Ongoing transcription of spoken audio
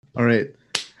All right.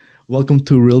 Welcome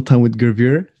to Real Time with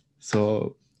Gervier.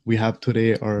 So we have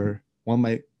today our one of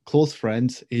my close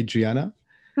friends, Adriana.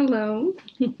 Hello.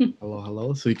 Hello,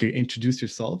 hello. So you can introduce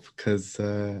yourself because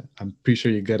I'm pretty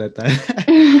sure you're good at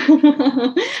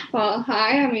that. Well,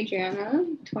 hi, I'm Adriana,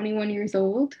 21 years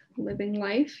old, living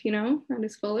life, at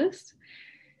its fullest.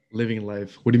 Living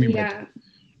life. What do you mean by that?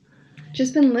 Yeah,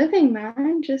 just been living,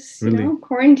 man. Just, Really?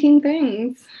 quarantine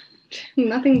things.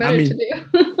 Nothing I better to mean,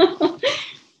 do.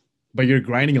 but you're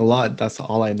grinding a lot. That's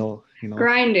all I know.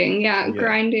 Grinding, yeah, Yeah.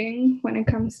 grinding when it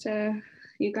comes to,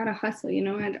 you gotta hustle,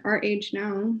 at our age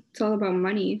now. It's all about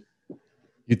money.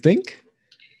 You think?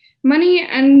 Money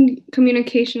and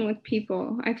communication with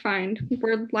people, I find.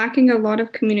 We're lacking a lot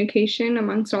of communication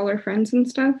amongst all our friends and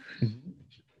stuff. Mhm.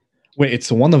 Wait,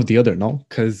 it's one of the other, no?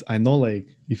 Because I know, like,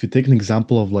 if you take an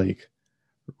example of like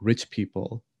rich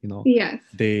people, Yes,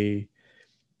 they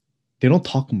don't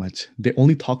talk much. They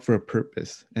only talk for a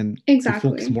purpose and they focus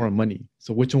exactly. more on money.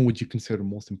 So which one would you consider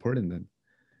most important then?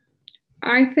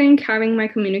 I think having my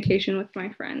communication with my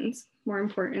friends more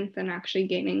important than actually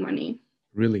gaining money.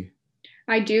 Really?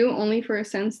 I do only for a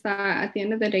sense that at the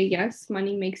end of the day, yes,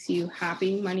 money makes you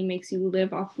happy. Money makes you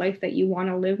live off life that you want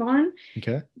to live on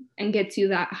Okay. and gets you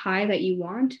that high that you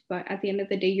want. But at the end of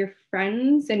the day, your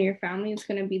friends and your family is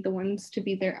going to be the ones to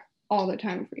be there all the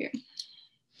time for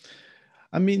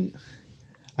I mean,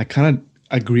 I kind of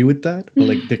agree with that, but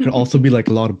like there could you. also be like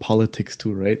a lot of politics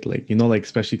too, right? Like, like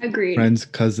especially Agreed. friends,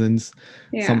 cousins,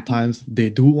 Yeah, sometimes they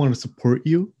do want to support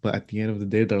you, but at the end of the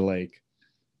day, they're like,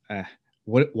 eh,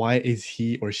 why is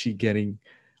he or she getting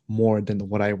more than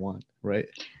what I want, right?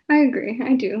 I agree.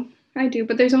 I do. I do.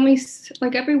 But there's only,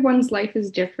 like, everyone's life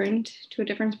is different to a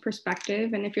different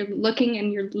perspective. And if you're looking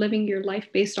and you're living your life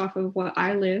based off of what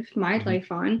I live my Mhm,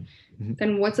 life on, mhm,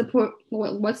 then what's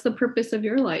the purpose of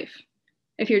your life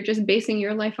if you're just basing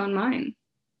your life on mine?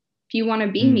 If you want to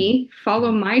be mm, me,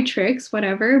 follow mm. my tricks,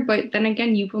 whatever. But then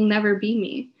again, you will never be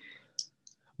me.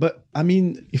 But I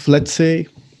mean, if let's say,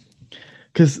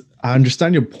 because I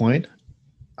understand your point,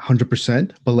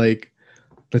 100%, but like,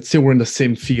 let's say we're in the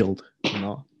same field,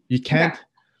 you Okay. can't,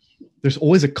 there's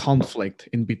always a conflict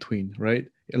in between, right?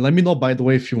 And let me know, by the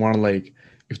way, if you want to like,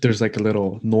 if there's like a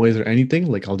little noise or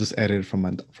anything, like I'll just edit it from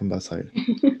that side.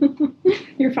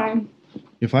 You're fine.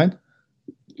 You fine?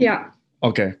 Yeah.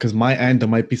 Okay, because my end there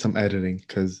might be some editing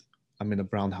because I'm in a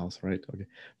brown house, right? Okay,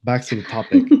 back to the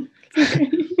topic. It's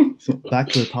okay. So back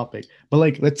to the topic. But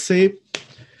like, let's say,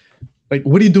 like,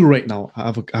 what do you do right now?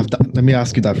 Let me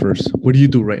ask you that first. What do you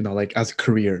do right now, like as a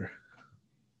career?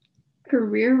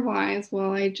 Career wise,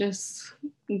 well, I just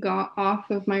got off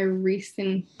of my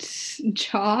recent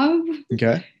job.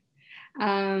 Okay,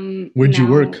 where'd you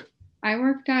Now work? I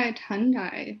worked at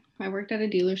Hyundai. I worked at a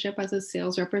dealership as a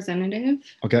sales representative.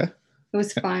 Okay. It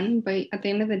was fun, but at the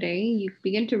end of the day, you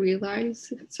begin to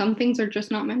realize some things are just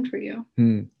not meant for you.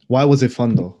 Hmm. Why was it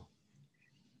fun though?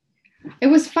 It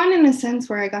was fun in a sense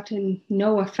where I got to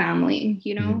know a family,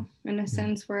 Mhm, in a mhm,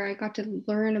 sense where I got to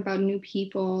learn about new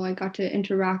people. I got to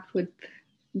interact with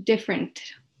different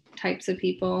types of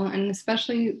people, and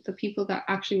especially the people that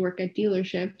actually work at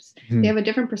dealerships. They mhm, have a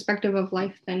different perspective of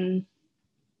life than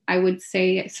I would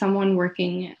say someone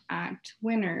working at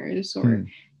Winners or, mhm.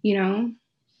 you know,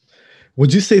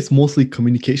 Would you say it's mostly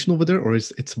communication over there, or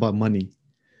is it's about money?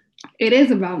 it is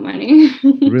about money.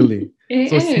 Really? It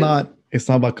So it's is.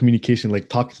 not about communication, like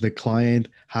talk to the client,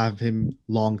 have him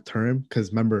long term. Because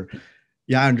remember,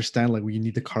 yeah, I understand like we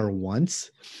need the car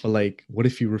once, but like, what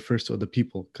if he refers to other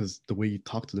people? Because the way you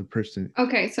talk to the person,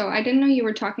 Okay, so I didn't know you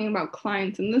were talking about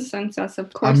clients in the sense as, of I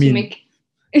course, you mean, make.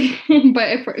 But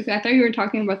if I thought you were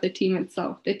talking about the team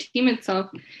itself. The team itself,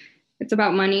 it's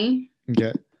about money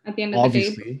okay, at the end of the day.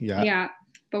 obviously, yeah. Yeah.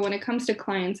 But when it comes to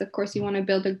clients, of course, you want to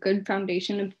build a good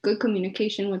foundation of good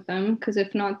communication with them. Because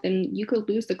if not, then you could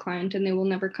lose the client and they will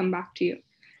never come back to you.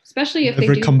 Especially if they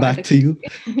Never do come buy back the to you.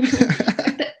 if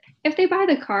the if they buy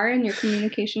the car and your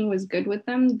communication was good with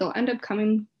them, they'll end up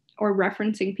coming or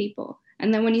referencing people.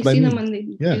 And then when That's you what I see them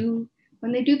mean. Yeah,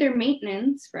 when they do their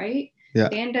maintenance, right? yeah.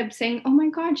 They end up saying, "Oh my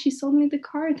God, she sold me the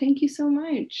car. Thank you so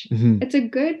much." Hmm. It's a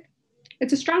good,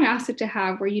 it's a strong asset to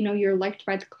have where you're liked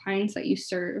by the clients that you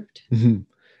served. Hmm.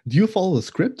 Do you follow the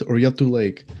script, or you have to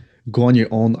like go on your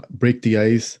own, break the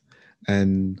ice,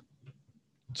 and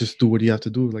just do what you have to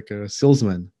do, like a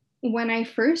salesman? When I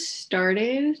first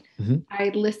started, Hmm. I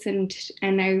listened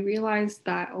and I realized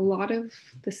that a lot of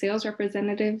the sales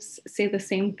representatives say the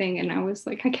same thing. And I was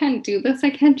like, I can't do this. I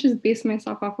can't just base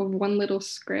myself off of one little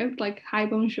script, like, hi,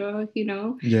 bonjour.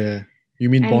 Yeah. You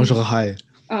mean And, bonjour, hi.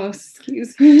 oh,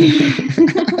 excuse me.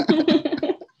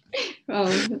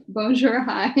 Oh, bonjour,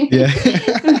 hi. Yeah.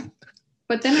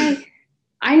 But then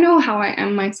I know how I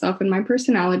am myself, and my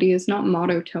personality is not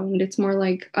monotoned. It's more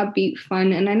like upbeat,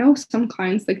 fun. And I know some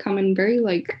clients that come in very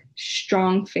like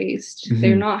strong faced.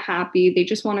 They're not happy. They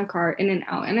just want a car in and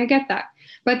out. And I get that.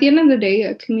 But at the end of the day,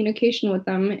 a communication with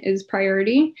them is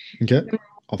priority. Okay.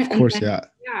 Of And course, then, yeah.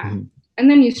 yeah. And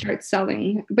then you start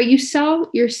selling. But you sell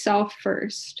yourself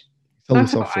first. Sell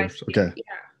That's yourself how I first. see Okay. it.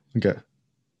 Yeah. Okay.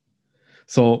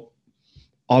 So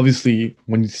obviously,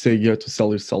 when you say you have to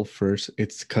sell yourself first,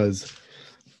 it's because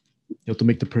you have to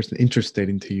make the person interested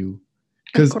into you. Of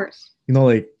Because course.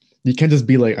 like you can't just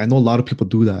be like, I know a lot of people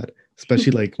do that,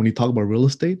 especially like when you talk about real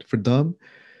estate for them.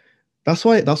 That's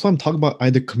why I'm talking about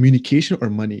either communication or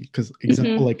money. Because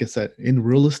example, like I said, in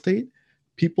real estate,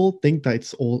 people think that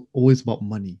it's always about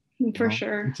money. For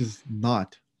sure. Which is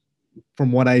not,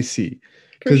 from what I see.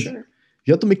 For Because sure.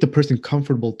 you have to make the person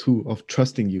comfortable too of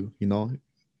trusting you,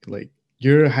 like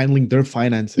you're handling their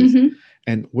finances.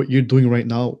 And what you're doing right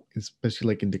now, especially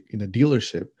like in a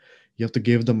dealership, you have to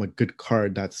give them a good car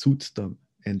that suits them,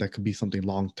 and that could be something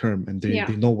long term, and they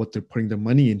know what they're putting their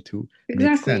money into.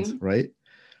 Makes sense, right?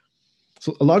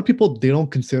 So a lot of people, they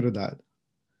don't consider that.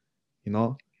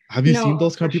 Have you seen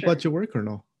those kind of people at your work or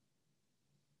no?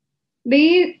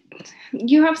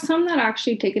 You have some that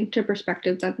actually take into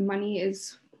perspective that money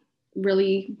is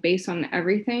really based on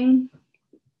everything.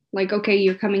 Like, okay,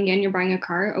 you're coming in, you're buying a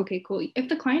car. Okay, cool. If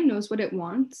the client knows what it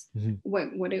wants,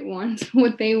 what it wants,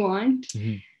 what they want,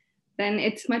 then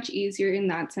it's much easier in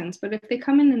that sense. But if they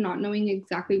come in and not knowing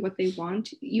exactly what they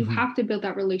want, you have to build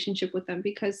that relationship with them,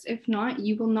 because if not,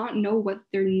 you will not know what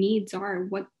their needs are,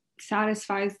 what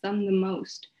satisfies them the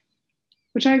most.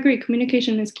 Which I agree,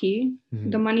 communication is key.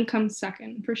 The money comes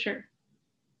second, for sure.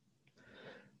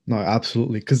 No,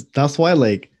 absolutely. Because that's why,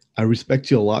 like, I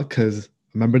respect you a lot. Because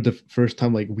remember the first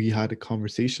time, like, we had a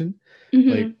conversation,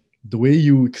 like, the way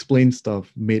you explain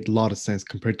stuff made a lot of sense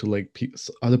compared to like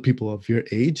other people of your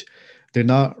age. They're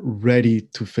not ready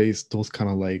to face those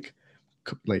kind of like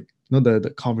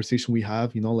the conversation we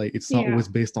have. Like, it's not always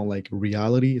based on like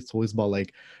reality. It's always about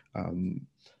like, I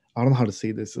don't know how to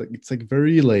say this. Like, it's like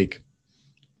very like,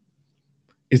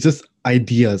 it's just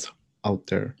ideas out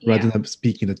there rather than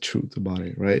speaking the truth about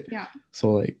it, right? Yeah.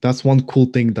 So like that's one cool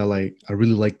thing that like I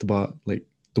really liked about like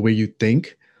the way you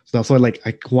think. So that's why like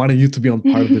I wanted you to be on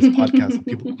part of this podcast, so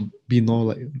people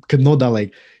could know that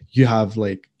like you have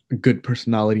like a good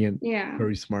personality and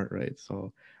very smart, right?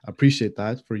 So I appreciate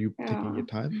that for you taking your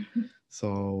time.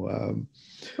 So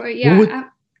but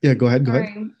yeah. Go ahead.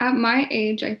 At my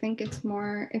age, I think it's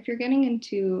more, if you're getting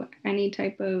into any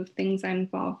type of things that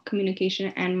involve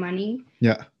communication and money,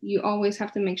 you always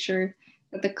have to make sure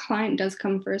that the client does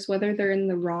come first, whether they're in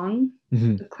the wrong.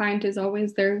 The client is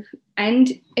always there.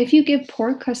 And if you give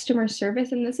poor customer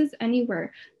service, and this is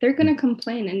anywhere, they're going to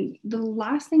complain. And the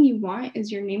last thing you want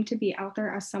is your name to be out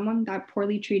there as someone that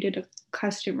poorly treated a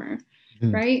customer,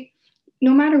 right?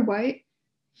 No matter what,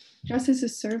 justice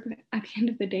is served at the end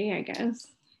of the day, I guess.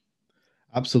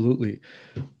 Absolutely.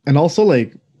 And also,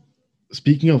 like,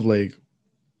 speaking of like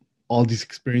all these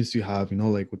experience you have,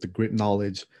 like with the great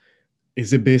knowledge,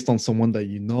 is it based on someone that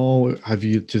you know? Have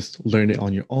you just learned it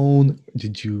on your own?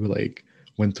 Did you like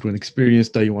went through an experience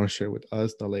that you want to share with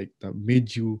us that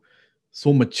made you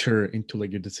so mature into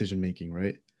like your decision making,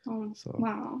 right?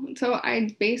 Wow. So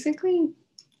I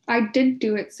did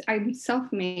do it. I'm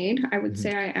self-made. I would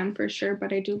say I am, for sure,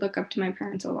 but I do look up to my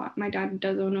parents a lot. My dad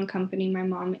does own a company. My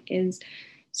mom is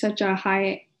such a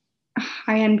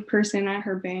high-end person at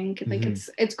her bank. Like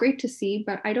it's great to see,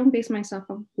 but I don't base myself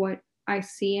on what I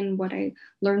see and what I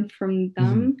learn from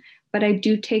them. But I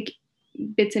do take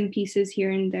bits and pieces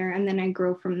here and there, and then I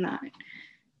grow from that.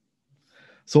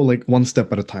 So like one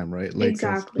step at a time, right? Like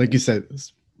exactly. Like you said,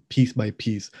 piece by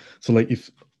piece. So like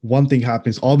if one thing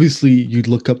happens, obviously you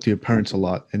look up to your parents a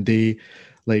lot, and they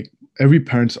like every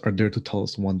parents are there to tell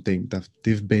us one thing that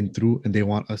they've been through and they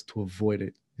want us to avoid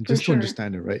it and just to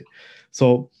understand it, right?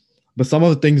 So but some of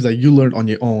the things that you learned on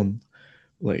your own,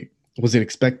 like was it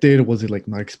expected? Was it like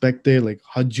not expected? Like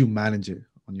how did you manage it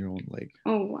on your own? Like,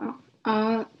 oh wow.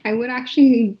 I would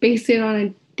actually base it on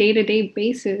a day-to-day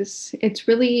basis. It's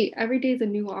really every day is a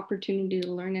new opportunity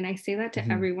to learn, and I say that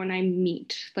to everyone I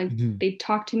meet. Like they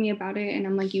talk to me about it, and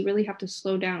I'm like, you really have to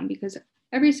slow down, because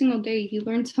every single day you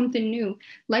learn something new.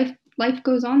 Life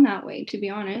goes on that way, to be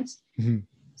honest.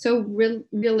 So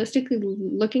realistically,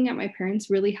 looking at my parents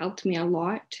really helped me a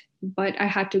lot, but I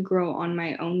had to grow on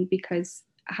my own, because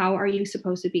how are you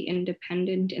supposed to be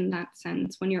independent in that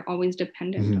sense when you're always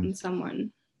dependent on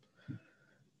someone?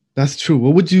 That's true.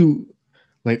 What would you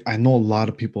like? I know a lot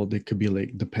of people, they could be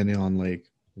like depending on like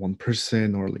one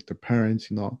person or like their parents,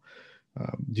 do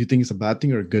you think it's a bad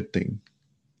thing or a good thing?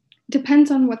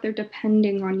 depends on what they're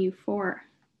depending on you for.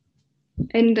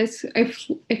 And this,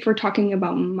 if we're talking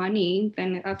about money,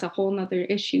 then that's a whole nother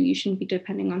issue. You shouldn't be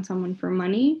depending on someone for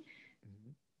money.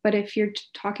 But if you're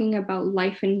talking about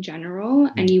life in general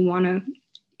and you want to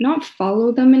not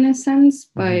follow them in a sense,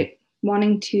 but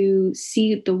wanting to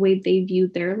see the way they view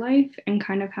their life and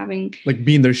kind of having like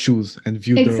be in their shoes and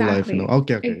view their life. exactly.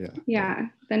 Okay, Yeah.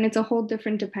 Then it's a whole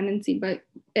different dependency. But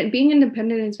being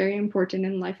independent is very important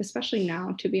in life, especially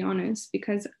now, to be honest,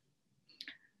 because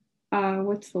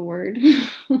what's the word?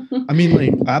 I mean,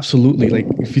 like, absolutely. Like,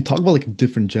 if you talk about like a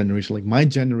different generation, like my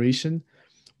generation,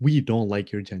 we don't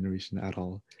like your generation at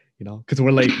all, you know, because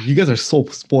we're like, you guys are so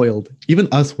spoiled. Even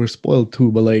us, we're spoiled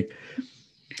too, but like,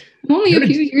 I'm only a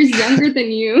few years younger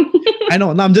than you. I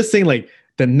know. No, I'm just saying, like,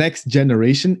 the next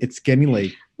generation, it's getting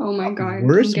like, oh my God,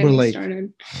 worse. We're like,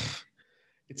 started.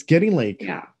 It's getting like,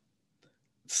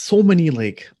 so many,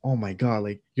 like, oh my God,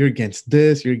 like, you're against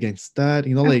this, you're against that,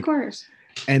 you know, like, of course.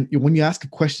 And when you ask a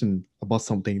question about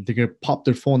something, they're gonna pop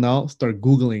their phone out, start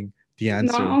Googling the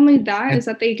answer. Not only that, is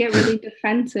that they get really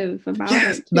defensive about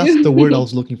it. Too. That's the word I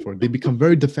was looking for. They become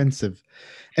very defensive.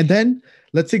 And then,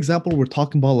 let's say example, we're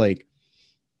talking about like,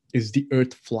 is the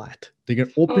earth flat? They're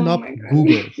gonna open up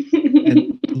Google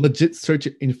and legit search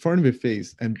it in front of your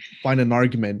face and find an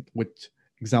argument, which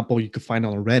example you could find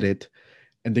on Reddit,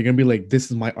 and they're gonna be like, this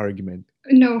is my argument.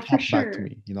 No, for sure. Back to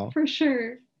me, you know? For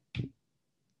sure.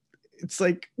 It's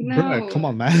like, no. Come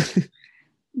on, man.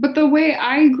 But the way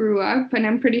I grew up, and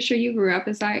I'm pretty sure you grew up,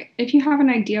 is if you have an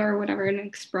idea or whatever, an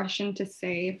expression to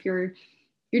say, if you're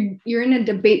in a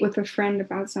debate with a friend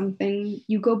about something,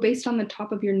 you go based on the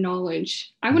top of your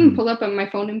knowledge. I wouldn't pull up on my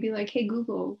phone and be like, hey,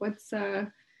 Google, what's,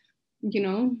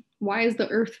 why is the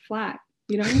earth flat?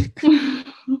 You know?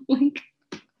 Like,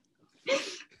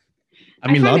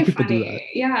 I mean, a lot of people do that.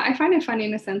 Yeah, I find it funny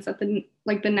in a sense that the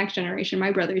next generation,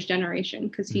 my brother's generation,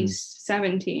 because he's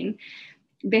 17,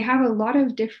 they have a lot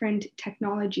of different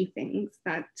technology things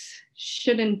that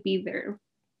shouldn't be there.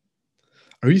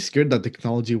 Are you scared that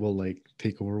technology will like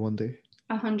take over one day?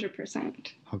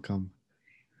 100%. How come?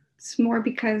 It's more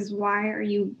because why are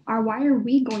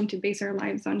we going to base our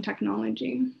lives on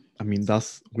technology? I mean,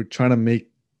 we're trying to make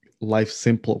life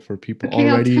simple for people okay,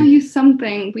 already. I'll tell you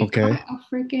something. We got a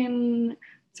freaking,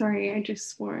 sorry, I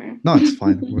just swore. No, it's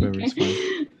fine. Whatever, it's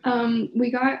fine. We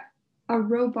got a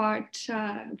robot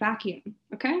vacuum,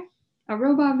 okay? A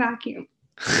robot vacuum.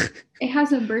 It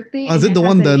has a birthday. Oh, is it the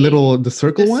one, the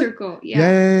circle one? Circle,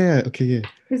 yeah. Okay, yeah.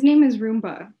 His name is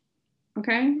Roomba,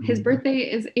 okay? His birthday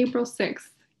is April 6th.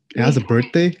 It has a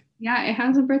birthday? Yeah, it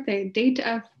has a birthday. Date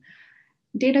of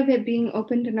it being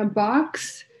opened in a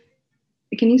box.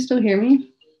 Can you still hear me?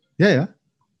 Yeah.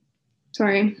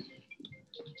 Sorry.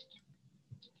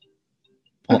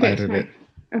 I'll edit it.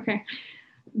 Okay.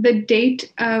 The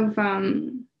date of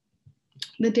the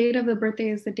birthday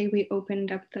is the day we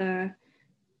opened up the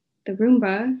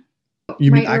Roomba.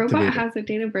 My robot has a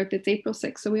date of birth. It's April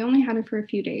 6th. So we only had it for a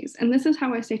few days. And this is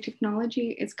how I say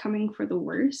technology is coming for the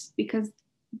worst, because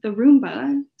the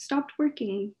Roomba stopped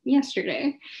working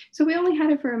yesterday. So we only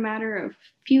had it for a matter of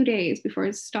few days before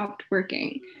it stopped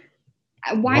working.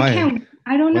 Why?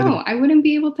 I don't know. I wouldn't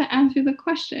be able to answer the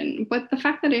question. But the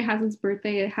fact that it has its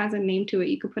birthday, it has a name to it.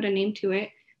 You could put a name to it.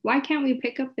 Why can't we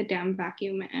pick up the damn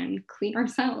vacuum and clean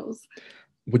ourselves?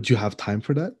 Would you have time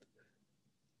for that?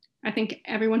 I think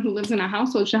everyone who lives in a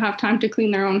household should have time to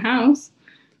clean their own house.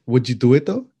 Would you do it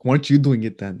though? Weren't you doing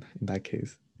it then in that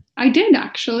case? I did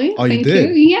actually. Oh, you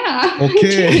did? Yeah.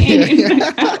 Okay.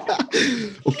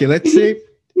 Okay,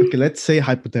 let's say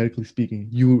hypothetically speaking,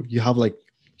 you have like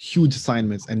huge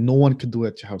assignments and no one could do it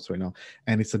at your house right now,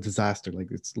 and it's a disaster, like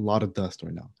it's a lot of dust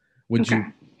right now. Would you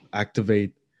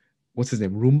activate, what's his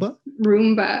name, Roomba?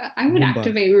 I would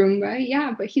activate Roomba,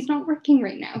 yeah, but he's not working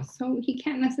right now, so he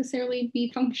can't necessarily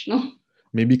be functional.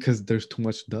 Maybe because there's too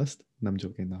much dust? No, I'm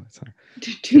joking. No, it's not.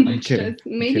 Too much dust.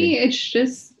 Maybe it's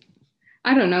just,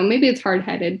 I don't know, maybe it's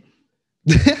hard-headed.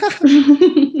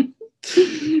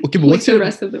 Okay, but what's the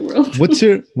rest of the world?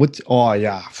 Oh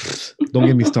yeah, don't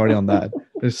get me started on that.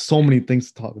 There's so many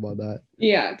things to talk about that.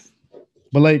 Yeah.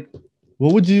 But like,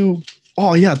 what would you,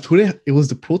 oh yeah, today it was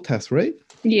the protest, right?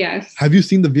 Yes. Have you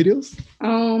seen the videos?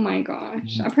 Oh my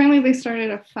gosh. Apparently they started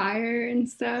a fire and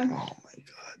stuff. Oh my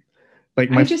God.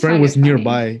 Like my friend was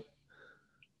nearby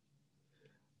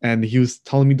and he was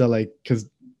telling me that like, because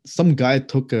some guy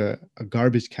took a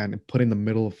garbage can and put it in the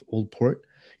middle of Old Port.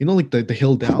 You know, like the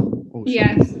hill down? Oh,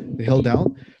 yes. The hill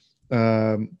down.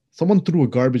 Someone threw a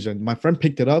garbage and my friend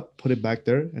picked it up, put it back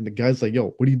there. And the guy's like, yo,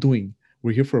 what are you doing?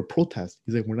 We're here for a protest.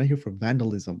 He's like, we're not here for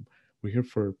vandalism. We're here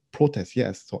for protest.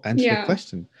 Yes. So answer the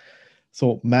question.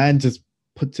 So man just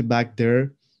puts it back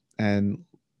there and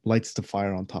lights the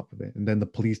fire on top of it, and then the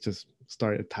police just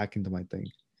start attacking them. I think.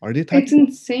 Are they It's attacking them?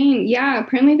 insane. Yeah,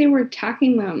 apparently they were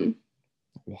attacking them.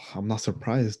 Well, I'm not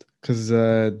surprised because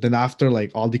then after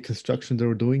like all the construction they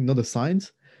were doing, the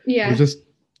signs, they're Yeah, just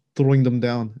throwing them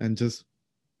down and just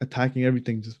attacking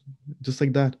everything, just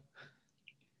like that.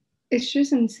 it's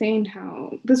just insane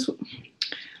how this.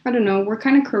 I don't know. We're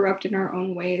kind of corrupt in our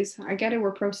own ways. I get it.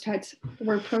 We're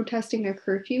protesting a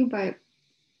curfew, but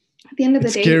at the end of the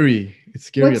It's day, scary. It's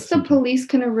scary at what's the the same time. police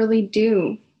gonna really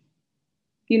do?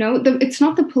 It's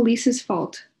not the police's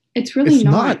fault. It's really It's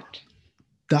not. not.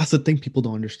 That's the thing people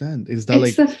don't understand is that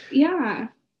It's like yeah,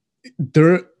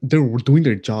 they're doing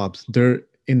their jobs. They're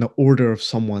in the order of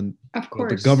someone, of the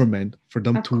course, government, for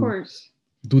them of to course,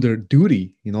 do their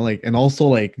duty. Like, and also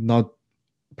like not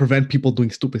prevent people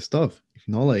doing stupid stuff.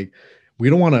 Like we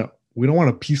don't want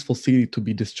a peaceful city to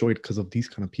be destroyed because of these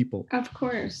kind of people. of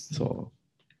course. So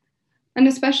And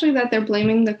especially that they're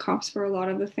blaming the cops for a lot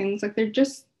of the things. Like they're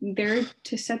just there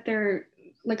to set their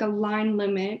like a line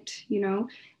limit.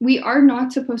 We are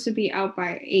not supposed to be out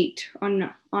by 8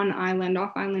 on island,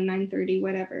 off island 9:30,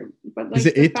 whatever. But like is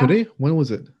it the 8 today? When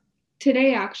was it?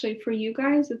 today, actually, for you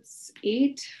guys, it's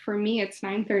 8. For me, it's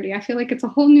 9:30. I feel like it's a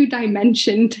whole new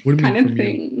dimension What do you kind mean of from you?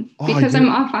 thing Oh, because I'm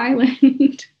off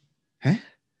island. Huh?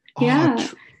 Yeah.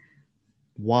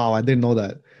 Wow, I didn't know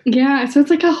that. Yeah, so it's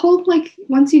like a whole like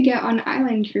once you get on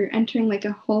island, you're entering like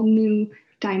a whole new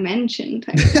dimension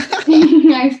type of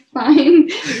thing. I find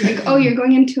like, oh, you're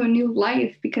going into a new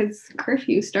life because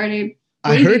curfew started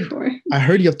I way heard before. I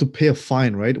heard you have to pay a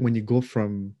fine, right? When you go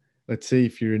from, let's say,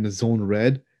 if you're in a zone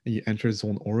red and you enter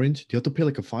zone orange, do you have to pay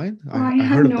like a fine? Oh, I I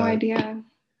have heard of no that. idea.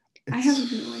 I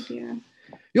have no idea.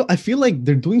 I feel like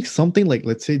they're doing something like,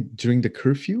 let's say, during the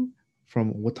curfew, from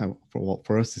what time?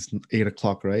 For us, it's 8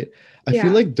 o'clock, right? I feel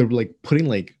Yeah. like they're like putting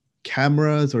like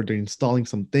cameras, or they're installing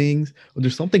some things, or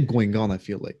there's something going on. I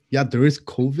feel like, yeah, there is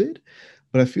COVID,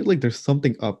 but I feel like there's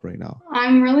something up right now.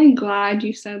 I'm really glad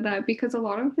you said that because a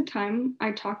lot of the time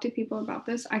I talk to people about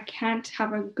this, I can't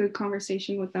have a good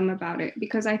conversation with them about it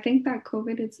because I think that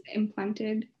COVID is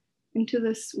implanted into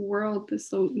this world,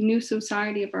 this new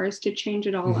society of ours to change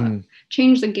it all up,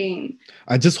 change the game.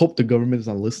 I just hope the government is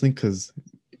not listening, because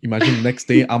imagine the next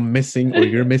day I'm missing or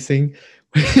you're missing.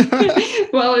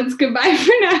 Well, it's goodbye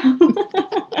for now.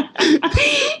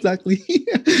 Exactly.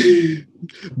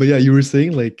 But yeah, you were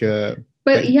saying like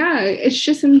but yeah, it's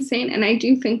just insane. And I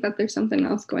do think that there's something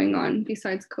else going on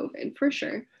besides COVID, for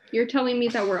sure. You're telling me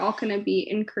that we're all going to be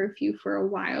in curfew for a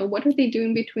while. What are they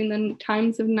doing between the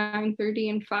times of 9:30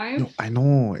 and 5? No, I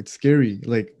know, it's scary.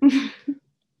 Like,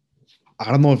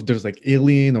 I don't know if there's like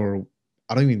alien, or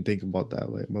I don't even think about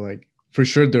that. Like, but like for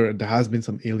sure there has been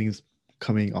some aliens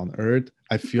coming on Earth,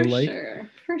 I feel like. For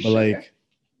but sure. like,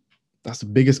 that's the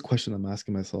biggest question I'm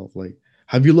asking myself. Like,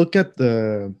 have you looked at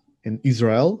in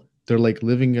Israel? They're like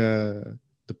living the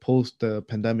post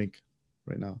pandemic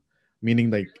right now, meaning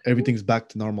like everything's back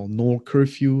to normal. No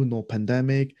curfew, no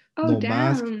pandemic, no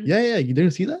mask. Yeah, you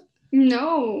didn't see that?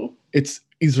 No. It's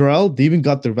Israel. They even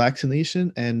got their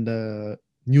vaccination, and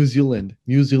New Zealand,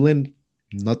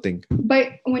 nothing.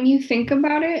 But when you think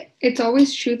about it, it's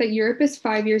always true that Europe is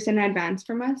 5 years in advance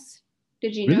from us.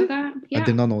 Did you know that? Yeah. I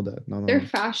did not know that. No. Their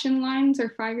fashion lines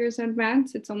are 5 years in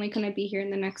advance. It's only going to be here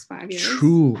in the next 5 years.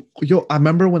 True. Yo, I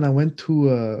remember when I went to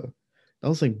that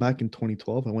was like back in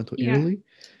 2012. I went to Italy.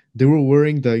 They were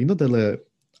wearing the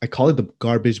I call it the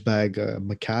garbage bag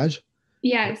maquillage.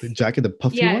 Yes. The jacket, the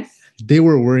puffy one. They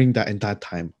were wearing that in that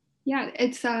time. Yeah,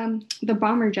 it's the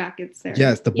bomber jackets there.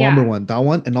 Yes, the bomber one. That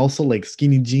one, and also like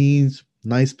skinny jeans,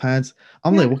 nice pants.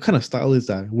 I'm like, what kind of style is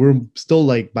that? We're still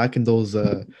like back in those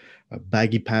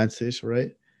baggy pants-ish,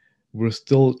 right? We're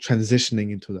still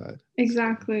transitioning into that.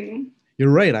 Exactly.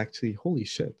 You're right, actually. Holy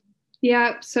shit.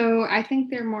 Yeah, so I think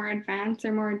they're more advanced.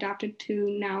 They're more adapted to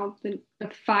now the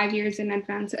 5 years in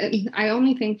advance. I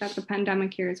only think that the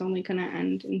pandemic here is only going to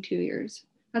end in 2 years.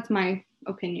 That's my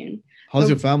opinion. How's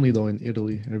your family though in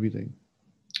Italy? Everything?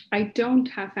 I don't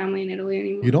have family in Italy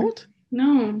anymore. You don't?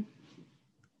 No.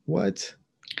 What?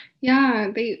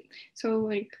 Yeah, so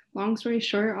like long story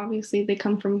short, obviously they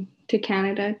come to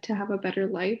Canada to have a better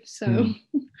life. So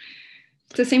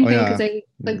it's the same thing because I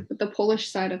like the Polish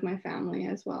side of my family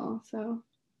as well. So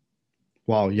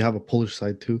wow, you have a Polish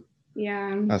side too?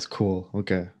 Yeah. That's cool.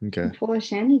 Okay.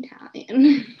 Polish and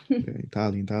Italian.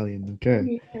 Italian.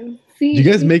 Okay. Yeah. Do you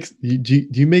guys make? Do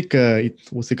you make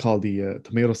what's it called, the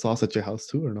tomato sauce at your house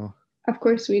too, or no? Of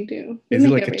course we do. Is it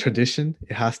like a tradition?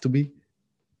 It has to be.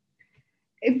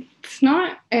 It's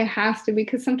not. It has to be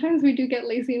because sometimes we do get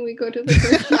lazy and we go to the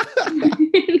grocery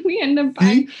store and we end up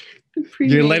buying. You're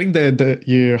Pre-made. letting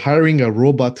you're hiring a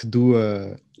robot to do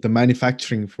the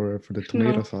manufacturing for the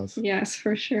tomato No, sauce. yes,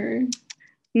 for sure.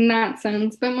 In that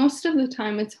sense, but most of the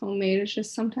time it's homemade. It's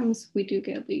just sometimes we do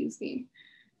get lazy.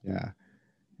 Yeah.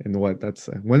 And what that's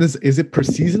when is it per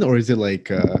season or is it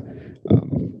like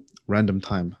random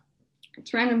time?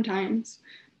 It's random times.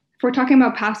 If we're talking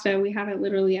about pasta, we have it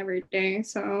literally every day.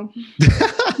 So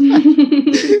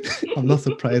I'm not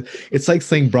surprised. It's like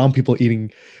saying brown people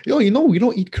eating, we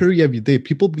don't eat curry every day.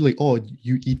 People be like, oh,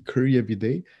 you eat curry every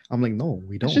day? I'm like, no,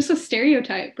 we it's don't. just a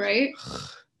stereotype, right?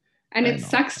 And I it know.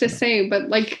 sucks to say, but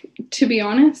like, to be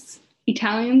honest,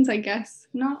 Italians, I guess,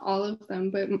 not all of them,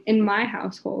 but in my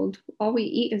household, all we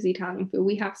eat is Italian food.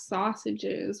 We have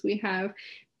sausages, we have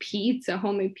pizza,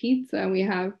 homemade pizza, we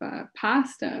have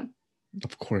pasta.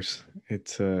 Of course.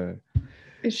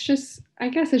 It's just, I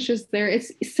guess it's just there.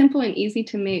 It's simple and easy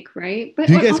to make, right? But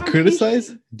Do you guys on criticize?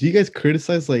 occasion, Do you guys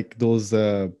criticize like those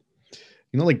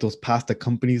like those pasta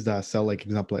companies that sell like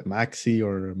example like Maxi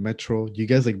or Metro? You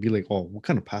guys like be like, oh, what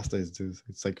kind of pasta is this?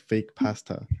 It's like fake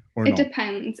pasta or it no?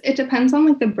 depends. It depends on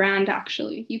like the brand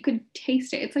actually. You could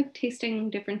taste it. It's like tasting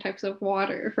different types of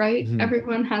water, right? Mhm.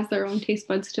 Everyone has their own taste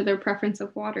buds to their preference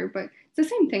of water, but it's the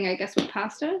same thing, I guess, with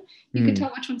pasta. You could Mm,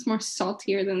 tell which one's more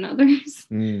saltier than others.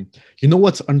 mm. You know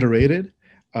what's underrated?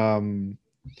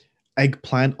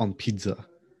 Eggplant on pizza.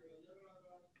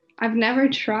 I've never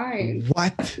tried.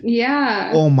 What?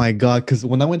 Yeah. Oh my God. Because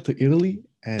when I went to Italy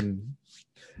and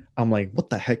I'm like, what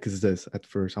the heck is this at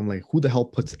first? I'm like, who the hell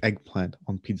puts eggplant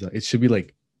on pizza? It should be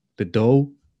like the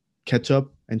dough,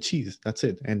 ketchup, and cheese. That's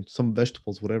it. And some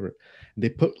vegetables, whatever. They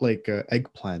put like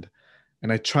eggplant.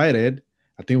 And I tried it.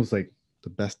 I think it was like the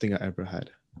best thing I ever had.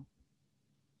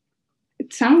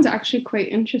 It sounds actually quite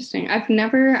interesting. I've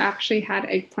never actually had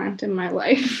eggplant in my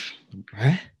life.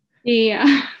 Huh?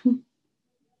 Yeah.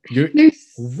 You're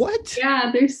There's what? yeah,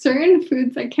 there's certain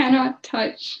foods I cannot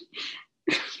touch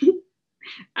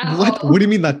at What? What all. do you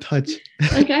mean not touch?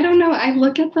 Like I don't know. I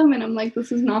look at them and I'm like,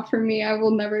 this is not for me. I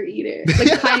will never eat it.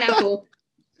 Like pineapple.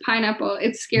 Pineapple.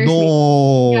 It scares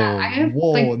me. Yeah, I No. have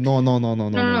Whoa. like No, no, no, no, no, no,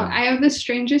 no, no, no. no. I have the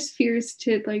strangest fears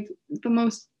to like the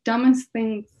most dumbest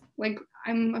things. Like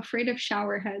I'm afraid of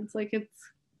shower heads. Like it's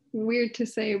weird to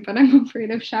say, but I'm afraid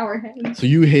of shower heads. So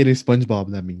you hated SpongeBob,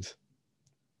 that means.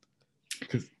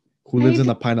 Because who lives in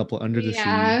I a pineapple under the sea?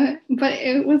 Yeah, but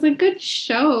it was a good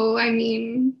show. I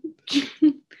mean,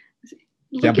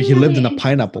 Yeah, but looking he at lived in it a in okay,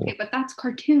 pineapple. but that's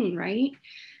cartoon, right?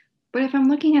 But if I'm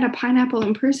looking at a pineapple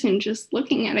in person, just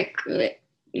looking at it,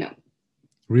 no.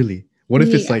 Really? What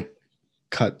if it's Yeah, like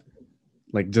cut,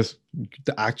 like just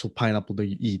the actual pineapple that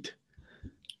you eat?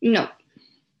 no.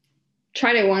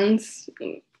 Tried it once,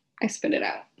 I spit it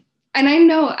out. And I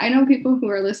know people who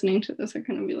are listening to this are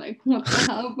gonna be like, what the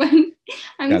hell? But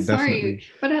I'm Yeah, sorry. definitely.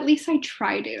 But at least I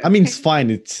tried it, I mean, it's okay? fine.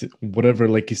 It's whatever,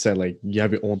 like you said, like you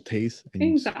have your own taste and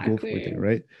you just go for it, Exactly.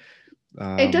 right?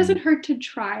 It doesn't Um, hurt to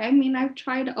try. I mean, I've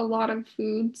tried a lot of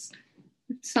foods.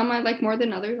 Some I like more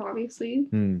than others, obviously.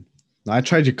 hmm. I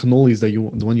tried your cannolis the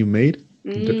one you made.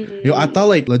 I thought Mm.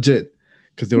 like legit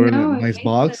because they were in a No, I nice hate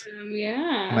box, them.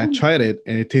 and I Yeah. tried it,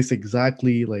 and it tastes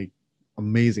exactly like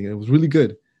amazing. It was really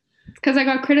good. Because I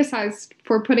got criticized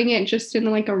for putting it just in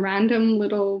like a random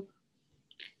little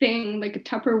thing, like a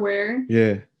Tupperware.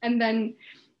 Yeah. And then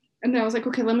I was like,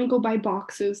 okay, let me go buy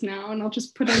boxes now and I'll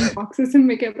just put it in boxes and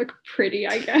make it look pretty,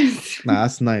 I guess. Nah,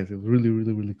 that's nice. It was really,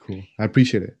 really, really cool. I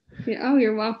appreciate it. Yeah, oh,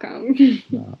 you're welcome.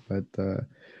 But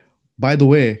by the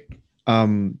way,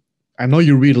 I know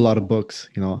you read a lot of books.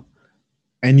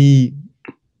 Any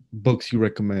books you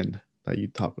recommend that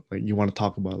you want to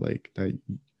talk about, like that?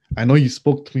 I know you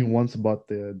spoke to me once about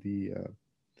the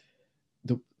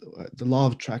law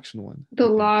of attraction one. The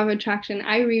Law of Attraction.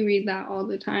 I reread that all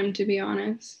the time, to be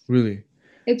honest. Really?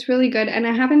 It's really good. And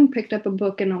I haven't picked up a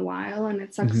book in a while, and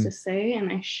it sucks Hmm. to say,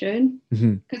 and I should.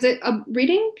 Hmm. Because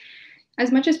reading,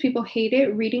 as much as people hate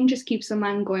it, reading just keeps the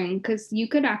mind going. Because you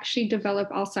could actually develop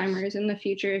Alzheimer's in the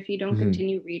future if you don't Hmm.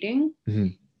 continue reading. Hmm.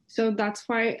 So that's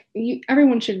why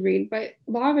everyone should read. But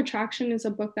Law of Attraction is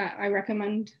a book that I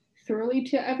recommend thoroughly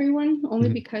to everyone, only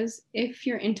Hmm. because if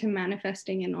you're into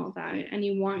manifesting and all that, and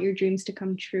you want your dreams to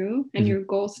come true and Hmm. your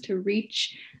goals to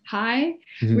reach high,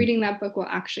 Hmm. reading that book will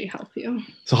actually help you.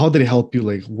 So how did it help you?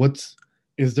 Like,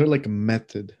 is there like a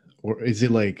method, or is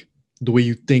it like the way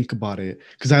you think about it?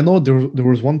 Because I know there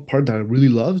was one part that I really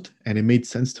loved and it made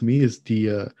sense to me is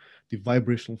the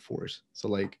vibrational force. So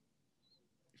like,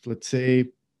 if let's say,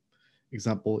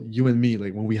 example, you and me,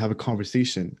 like when we have a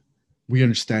conversation, we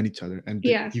understand each other, and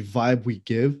Yes. the vibe we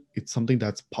give, it's something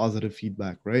that's positive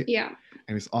feedback, right? Yeah.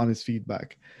 And it's honest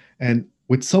feedback. And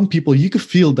with some people, you could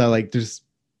feel that like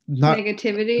not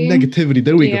Negativity. negativity.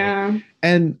 There we go. Yeah.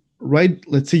 And right,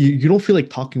 let's say you don't feel like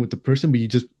talking with the person, but you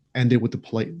just end it with the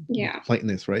Yeah.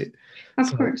 politeness, right? Of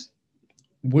So course.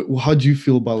 how do you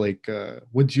feel about like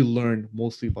what did you learn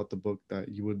mostly about the book that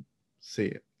you would say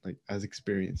it like as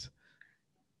experience?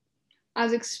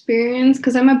 As experience,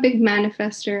 because I'm a big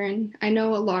manifester, and I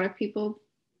know a lot of people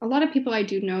I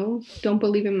do know don't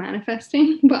believe in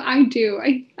manifesting, but I do.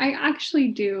 I actually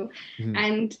do. Mhm.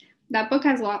 And that book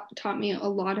has taught me a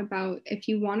lot about if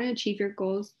you want to achieve your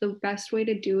goals, the best way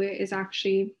to do it is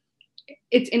actually,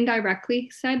 it's indirectly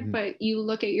said, Mhm. but you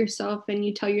look at yourself and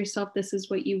you tell yourself this is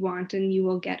what you want and you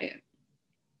will get it.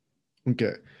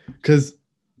 Okay, because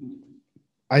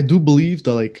I do believe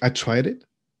that like I tried it.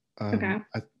 Okay.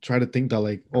 I try to think that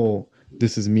like, oh,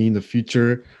 this is me in the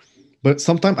future, but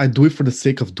sometimes I do it for the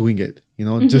sake of doing it,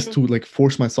 just Mm-hmm. to like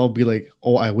force myself, be like,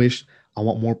 oh, I wish I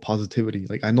want more positivity.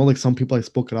 Like I know like some people I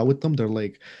spoke it out with them, they're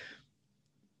like,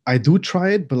 I do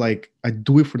try it, but like I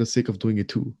do it for the sake of doing it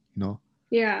too.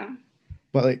 Yeah.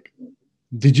 But like,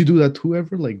 did you do that too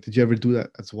ever? Like, did you ever do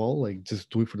that as well? Like, just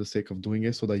do it for the sake of doing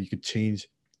it so that you could change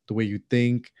the way you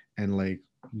think and like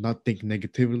not think I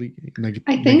negative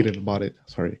think about it.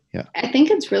 Sorry. Yeah. I think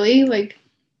it's really like,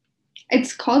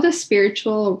 it's called a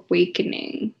spiritual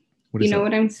awakening. What You is know that?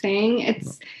 what I'm saying? No.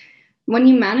 It's when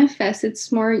you manifest,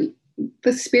 it's more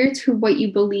the spirits who what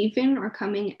you believe in are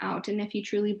coming out. And if you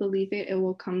truly believe it, it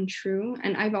will come true.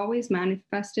 And I've always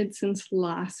manifested since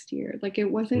last year. Like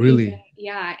it wasn't even, Really?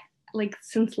 yeah, like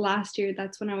since last year,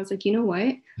 that's when I was like, you know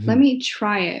what? Let Mhm. me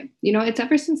try it. You know, it's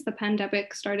ever since the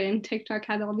pandemic started and TikTok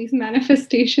had all these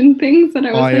manifestation things that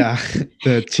I Oh was like, yeah,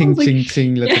 the I was ching like, ching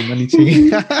ching, let yeah. the money ching.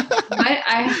 But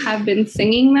I have been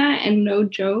singing that, and no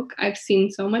joke, I've seen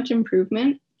so much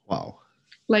improvement. Wow.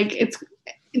 Like it's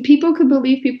people could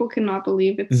believe, people cannot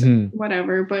believe. It's Hmm.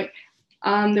 whatever. But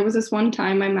there was this one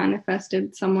time I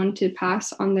manifested someone to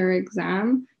pass on their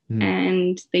exam, Hmm.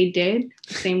 and they did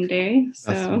the same day.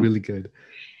 That's So really good.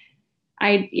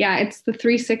 yeah, it's the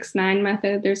 369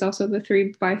 method. There's also the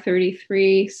 3 by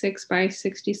 33, 6 by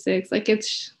 66. Like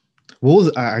it's What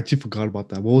was I actually forgot about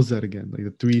that? What was that again? Like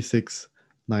the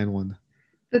 3691.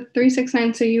 the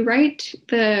 369. So you write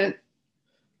the,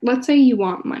 let's say you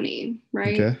want money,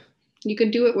 right? Okay. You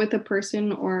could do it with a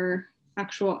person or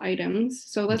actual items.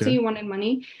 So let's say Okay. you wanted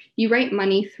money, you write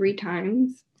money 3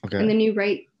 times, and Okay. then you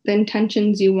write the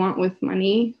intentions you want with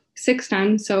money 6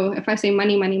 times. So if I say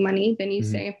money, money, money, then you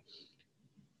Hmm. say,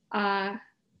 uh,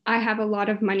 I have a lot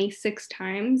of money 6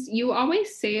 times. You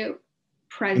always say it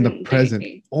In the present present.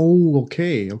 day. Oh,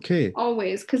 okay. Okay.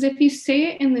 Always. Because if you say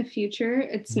it in the future,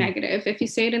 it's Hmm. negative. If you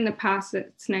say it in the past,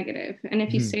 it's negative. And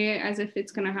if you Hmm. say it as if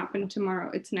it's going to happen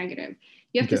tomorrow, it's negative.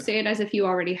 You have to Okay. say it as if you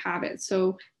already have it.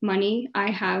 So money,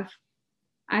 I've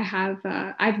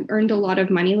earned a lot of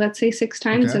money, let's say 6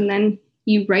 times. Okay. And then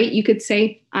you write, you could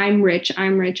say, I'm rich,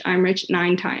 I'm rich, I'm rich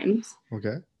 9 times.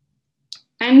 Okay.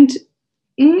 And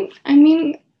I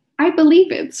mean, I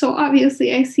believe it. So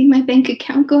obviously I see my bank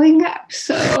account going up.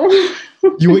 So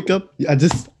You wake up,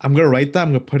 I'm gonna write that, I'm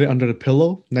gonna put it under the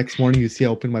pillow. Next morning you see I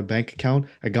open my bank account.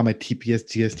 I got my TPS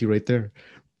GST right there.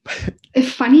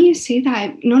 it's funny you say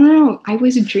that. No, no, no. I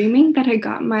was dreaming that I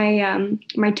got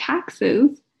my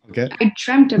taxes. Okay. I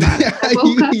dreamt about it. I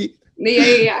woke up. Yeah,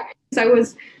 yeah, yeah.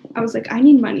 Because I was like, I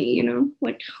need money,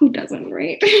 like who doesn't,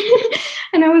 right?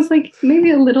 And I was like,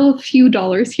 maybe a little few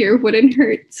dollars here wouldn't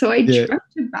hurt. So I Yeah, dreamt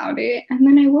about it, and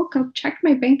then I woke up, checked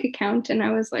my bank account, and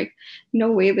I was like,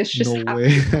 no way, this no just way.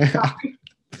 happened.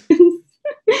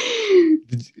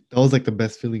 That was like the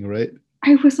best feeling, right?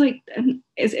 I was like,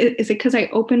 is it because I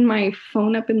opened my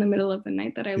phone up in the middle of the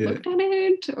night that I Yeah. looked at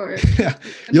it, or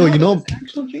Yo, no? It was an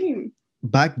actual dream.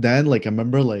 back then, like I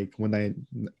remember like when I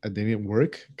didn't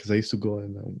work because I used to go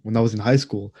in when I was in high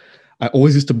school. I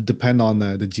always used to depend on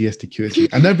the GST QST.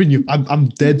 I never knew. I'm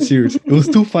dead serious. It was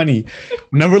too funny.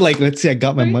 Whenever like let's say I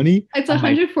got my Right? money, It's I'm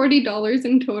like, $140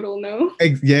 in total. No.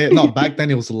 Yeah, no. Back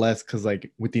then it was less because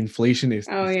like with the inflation,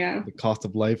 Oh yeah. the cost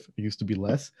of life used to be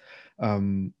less.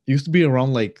 It used to be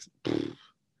around like I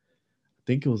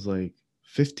think it was like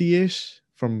 50-ish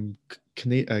from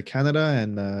Canada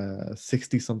and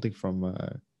 60 something from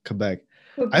Quebec.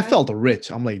 I Quebec. felt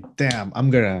rich. I'm like, damn, I'm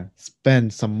gonna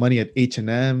spend some money at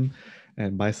H&M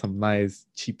and buy some nice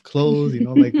cheap clothes,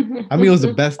 like I mean it was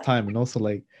the best time. And also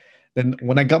like then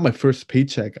when I got my first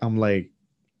paycheck, I'm like,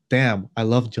 damn, I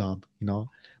love job. Then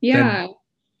Yeah,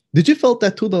 did you felt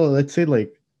that too though? Let's say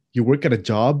like you work at a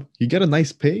job, you get a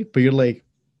nice pay, but you're like,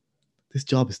 this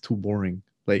job is too boring.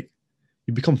 Like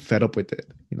you become fed up with it.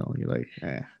 You're like,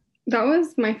 eh. that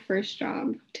was my first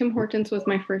job. Tim Hortons was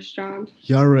my first job.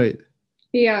 Yeah, right.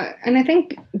 Yeah, and I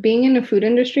think being in the food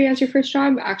industry as your first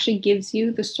job actually gives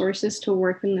you the sources to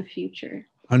work in the future.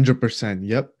 100%.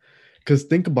 Yep. Because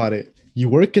think about it. You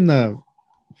work in a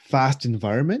fast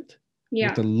environment with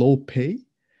Yeah, a low pay.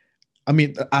 I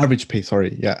mean, average pay,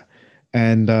 sorry. Yeah.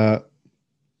 And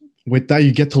with that,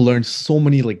 you get to learn so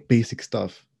many like basic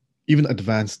stuff, even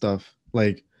advanced stuff,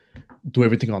 like do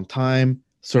everything on time,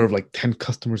 serve like 10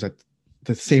 customers at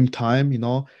the same time,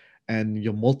 and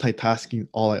you're multitasking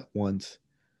all at once.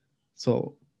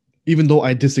 So even though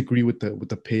I disagree with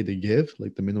the pay they give,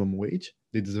 like the minimum wage,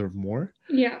 they deserve more.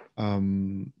 yeah.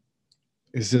 Um,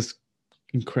 it's just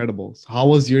incredible. So how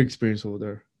was your experience over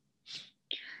there?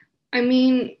 I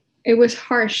mean, it was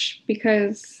harsh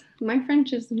because my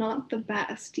French is not the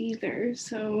best either.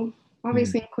 So Mhm,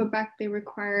 obviously in Quebec, they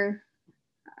require,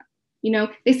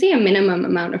 they say a minimum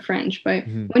amount of French, but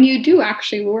mhm, when you do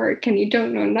actually work and you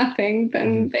don't know nothing,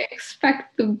 then mhm, they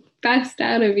expect the best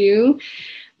out of you.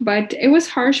 But it was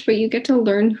harsh, but you get to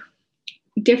learn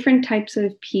different types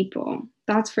of people.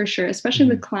 That's for sure, especially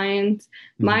the mhm, clients.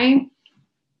 mhm.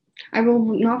 I will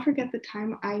not forget the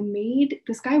time I made.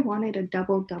 This guy wanted a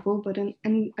double double, but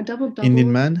and a double Indian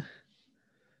double. man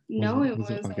No, it was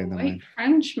it? was a Okay, never white mind.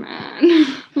 French man.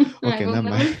 I Okay, will never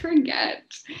mind. never forget.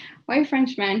 White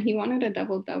French man. He wanted a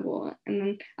double double, and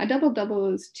then a double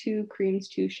double is two creams,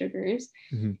 two sugars.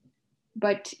 Mhm,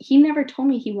 But he never told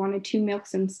me he wanted two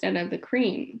milks instead of the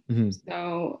cream. mhm.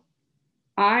 So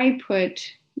I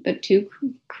put the two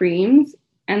creams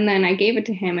and then I gave it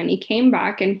to him and he came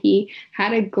back and he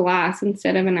had a glass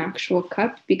instead of an actual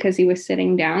cup because he was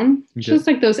sitting down. Okay. Just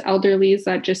like those elderlies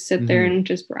that just sit there Mhm. and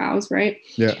just browse, right?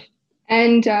 Yeah.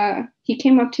 And he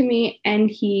came up to me and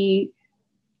he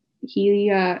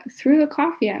threw the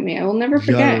coffee at me. I will never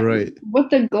You got it forget right. with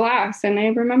the glass. And I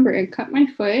remember it cut my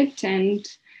foot and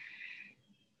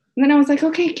then I was like,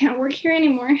 okay, can't work here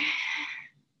anymore.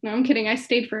 No, I'm kidding. I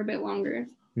stayed for a bit longer.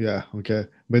 Yeah. Okay.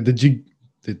 But did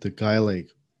the guy like,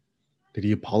 did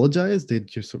he apologize?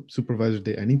 Did your supervisor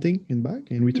did anything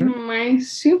in return? My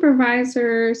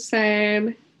supervisor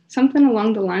said something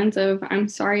along the lines of, I'm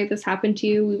sorry this happened to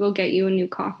you. We will get you a new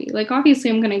coffee. Like, obviously,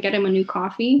 I'm going to get him a new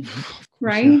coffee, Of course. Yeah.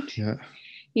 right? Yeah.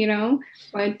 You know,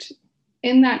 but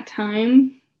in that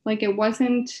time, like, it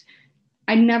wasn't,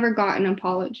 I never got an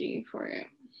apology for it.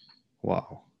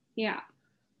 Wow. Yeah.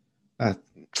 That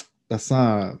that's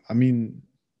not. I mean,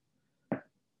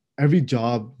 every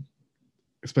job,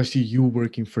 especially you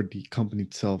working for the company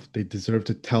itself, they deserve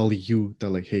to tell you that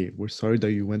like, hey, we're sorry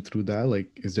that you went through that. Like,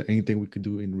 is there anything we could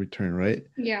do in return, right?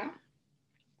 Yeah.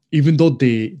 Even though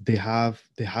they have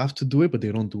to do it, but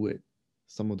they don't do it.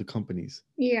 Some of the companies,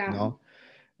 you Yeah. know.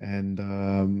 And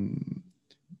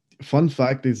fun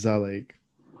fact is that like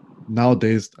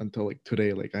nowadays until like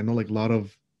today, like I know like a lot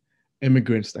of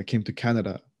immigrants that came to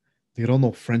Canada, they don't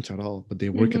know French at all, but they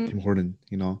work at Hmm. Tim Horton.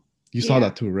 You saw Yeah.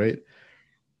 that too, right?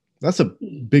 That's a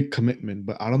big commitment,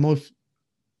 but I don't know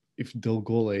if they'll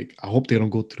go like. I hope they don't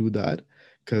go through that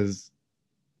because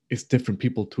it's different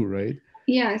people too, right?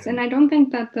 Yes. And And I don't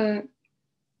think that the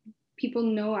people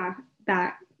know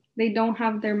that they don't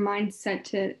have their mindset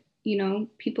to,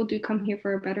 people do come here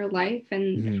for a better life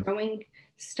and mhm, throwing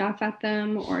stuff at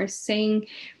them or saying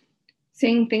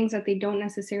things that they don't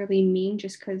necessarily mean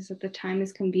just because at the time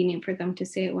is convenient for them to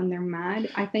say it when they're mad.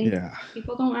 I think yeah,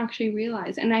 people don't actually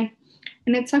realize, and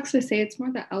it sucks to say it's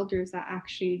more the elders that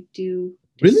actually do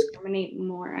really. discriminate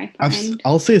more, I find.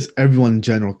 I'll say it's everyone in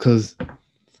general because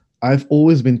I've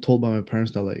always been told by my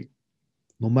parents that like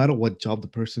no matter what job the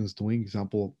person is doing,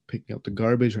 example picking up the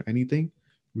garbage or anything,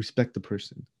 respect the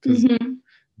person because Hmm.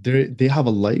 they have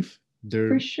a life, they're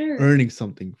For sure. earning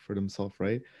something for themselves,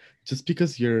 right? Just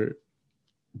because you're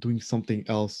doing something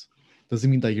else doesn't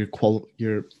mean that you're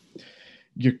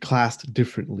classed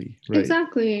differently, right?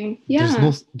 Exactly. there's Yeah.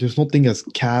 no there's no thing as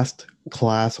caste,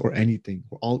 class, or anything.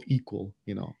 We're all equal.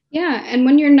 Yeah. And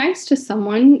when you're nice to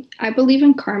someone, I believe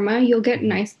in karma, you'll get Mhm.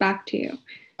 nice back to you.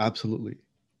 Absolutely.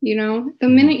 The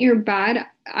Mhm. minute you're bad,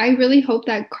 I really hope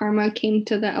that karma came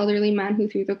to the elderly man who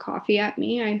threw the coffee at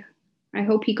me. I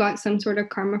hope he got some sort of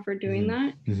karma for doing Mhm.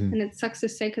 that. Mhm. And it sucks to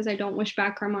say because I don't wish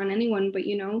bad karma on anyone, but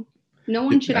no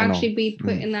one should Yeah, I know. actually be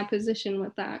put Mhm. in that position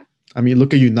with that. I mean,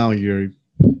 look at you now. You're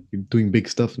doing big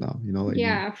stuff now. Like you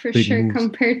Yeah, for big sure. moves.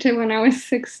 Compared to when I was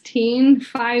 16,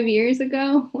 5 years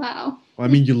ago. Wow. I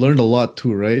mean, you learned a lot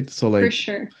too, right? So For like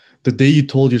sure. the day you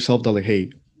told yourself that like, hey,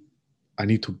 I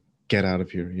need to get out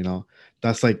of here.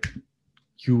 That's like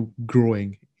you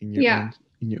growing in your Yeah.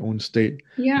 own state.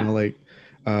 Yeah. Like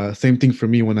same thing for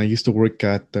me when I used to work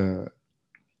at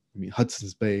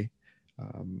Hudson's Bay.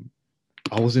 Um,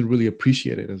 I wasn't really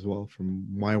appreciated as well from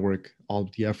my work, all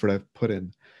the effort I've put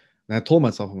in. And I told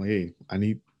myself, I'm like, hey, I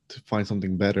need to find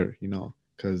something better,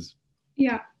 because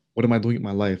Yeah. what am I doing in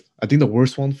my life? I think the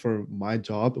worst one for my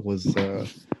job was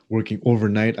working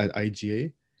overnight at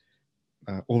IGA,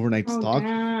 overnight Oh stock.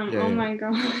 damn. Yeah, Oh yeah. my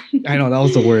god. I know that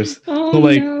was the worst. Oh So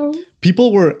like no.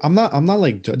 people were, I'm not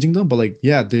like judging them, but like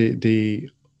yeah, they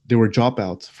were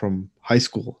dropouts from high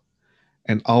school,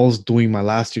 and I was doing my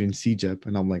last year in CJEP,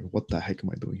 and I'm like, what the heck am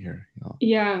I doing here?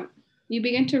 Yeah. You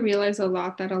begin to realize a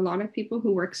lot that a lot of people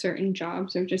who work certain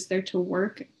jobs are just there to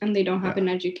work and they don't have Yeah, an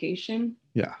education.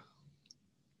 yeah,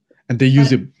 and they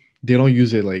use But it. They don't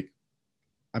use it like,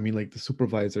 I mean, like the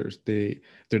supervisors, they're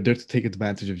there to take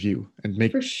advantage of you and for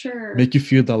make sure. make you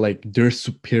feel that like they're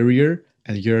superior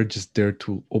and you're just there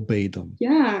to obey them.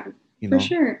 Yeah, You for know,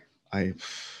 sure. I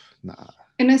nah.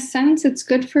 In a sense, it's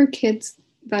good for kids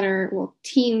that are, well,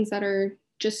 teens that are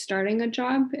just starting a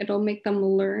job. It'll make them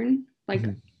learn. Like,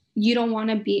 Mhm. you don't want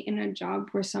to be in a job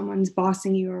where someone's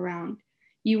bossing you around.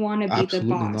 You want to be the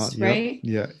Absolutely not. boss, Yep. right?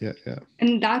 Yeah. Yeah. Yeah.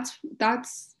 And that's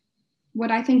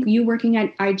what I think you working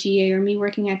at IGA or me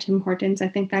working at Tim Hortons, I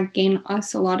think that gained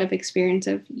us a lot of experience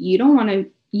of you want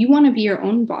to be your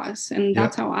own boss. And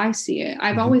that's Yep. how I see it.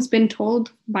 I've Mhm. always been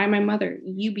told by my mother,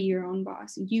 you be your own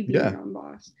boss, you be Yeah. your own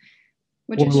boss,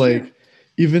 which Or is true. like,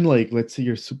 even like, let's say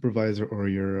your supervisor or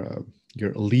your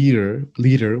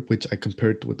leader, which I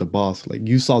compared to with the boss. Like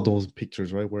you saw those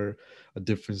pictures, right? Where a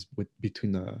difference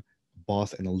between a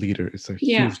boss and a leader. It's a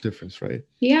Yeah. huge difference, right?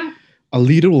 Yeah. A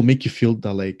leader will make you feel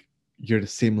that like you're the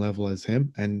same level as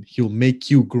him, and he'll make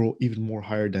you grow even more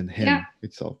higher than Yeah. him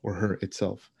itself or her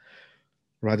itself,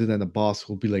 rather than a boss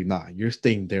who'll be like, nah, you're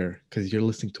staying there because you're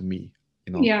listening to me,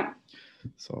 you know. Yeah.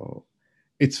 So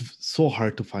it's so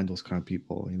hard to find those kind of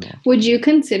people. Would you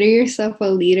consider yourself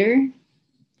a leader?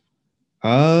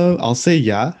 I'll say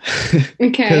yeah.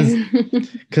 because Okay.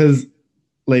 because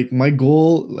like my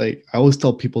goal, like I always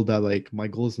tell people that like my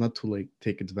goal is not to like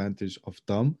take advantage of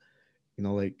them.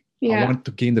 Like I Yeah. want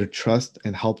to gain their trust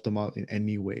and help them out in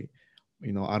any way.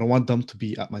 I don't want them to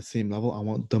be at my same level. I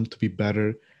want them to be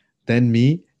better than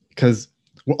me, because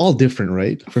we're all different,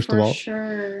 right? First of For all,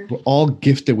 sure. we're all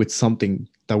gifted with something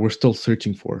that we're still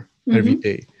searching for every Mm-hmm.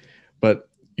 day. But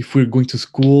if we're going to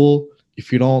school,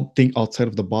 if you don't think outside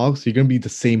of the box, you're going to be the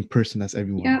same person as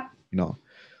everyone, Yeah. you know?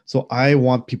 So I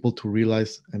want people to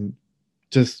realize, and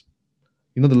just,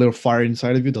 the little fire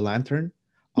inside of you, the lantern,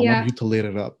 I want Yeah. you to light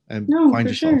it up and No, find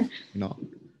for sure. yourself.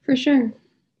 For sure.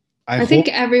 I I think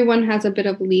hope, everyone has a bit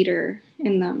of leader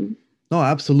in them, no,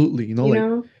 absolutely. you Like,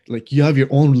 know? you have your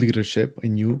own leadership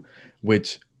in you,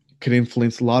 which could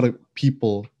influence a lot of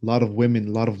people, a lot of women,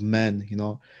 a lot of men,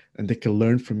 and they can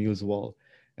learn from you as well.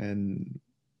 And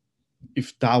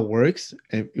if that works,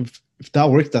 and if that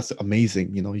works, that's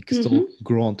amazing. You can Mm-hmm. still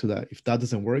grow onto that. If that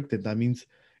doesn't work, then that means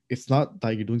it's not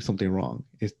that you're doing something wrong.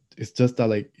 It's just that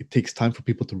like it takes time for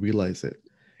people to realize it.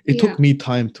 It Yeah. took me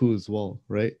time too as well,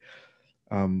 right?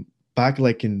 Back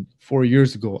like in 4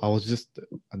 years ago, I was just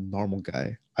a normal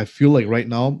guy. I feel like right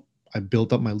now I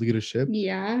built up my leadership,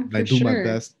 Yeah, and I for do my sure.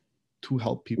 best to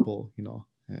help people,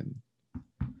 and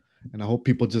I hope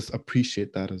people just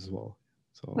appreciate that as well.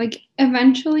 So Like,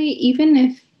 eventually, even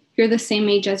if you're the same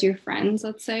age as your friends,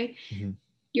 let's say, mhm,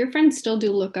 your friends still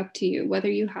do look up to you, whether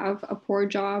you have a poor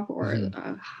job or mhm,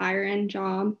 a higher end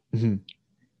job. mhm.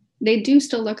 They do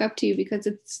still look up to you because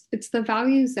it's the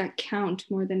values that count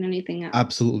more than anything else.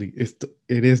 Absolutely,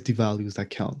 it is the values that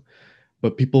count.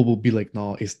 But people will be like,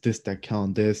 no, it's this that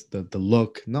count, this the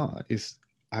look. No, it's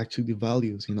actually the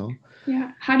values.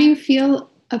 Yeah. How do you feel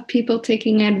of people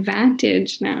taking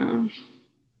advantage now?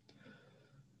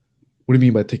 What do you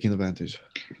mean by taking advantage?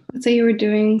 Let's say you were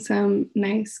doing some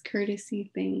nice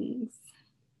courtesy things.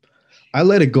 I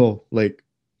let it go. Like,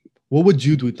 what would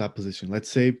you do in that position? Let's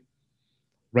say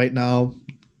right now,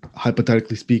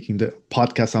 hypothetically speaking, the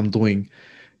podcast I'm doing,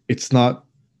 it's not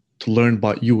to learn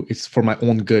about you. It's for my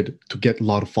own good, to get a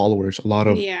lot of followers, a lot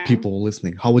of Yeah. people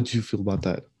listening. How would you feel about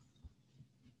that?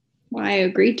 Well, I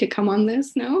agreed to come on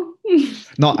this, no?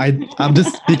 No, I'm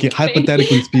just I'm speaking, kidding.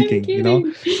 hypothetically I'm speaking,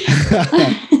 kidding.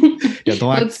 Yeah,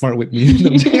 don't act Let's smart with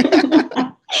me.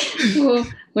 well,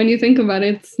 when you think about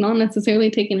it, it's not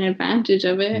necessarily taking advantage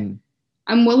of it. Mm,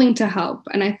 I'm willing to help.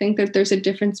 And I think that there's a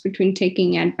difference between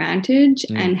taking advantage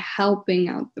mm. and helping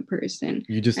out the person.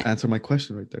 You just answered my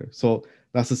question right there. So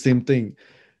that's the same thing.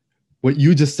 What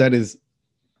you just said is,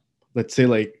 let's say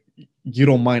like you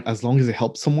don't mind as long as it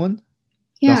helps someone.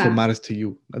 That's what Yeah. matters to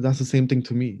you. That's the same thing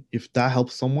to me. If that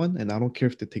helps someone, and I don't care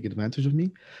if they take advantage of me,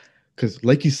 because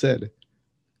like you said,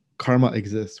 karma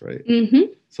exists, right? Mm-hmm.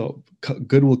 So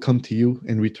good will come to you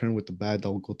in return with the bad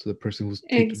that will go to the person who's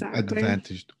taking Exactly.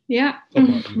 advantage Yeah.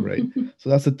 about you, right? So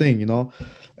that's the thing, you know,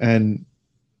 and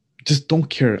just don't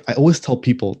care. I always tell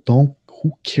people, don't.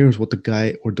 Who cares what the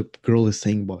guy or the girl is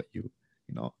saying about you,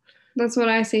 you know? That's what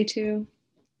I say too.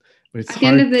 But it's At the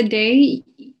end hard. of the day,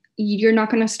 you're not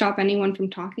going to stop anyone from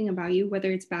talking about you, whether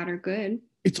it's bad or good.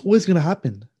 It's always gonna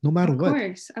happen, no matter Of what.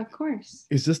 course, of course.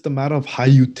 It's just a matter of how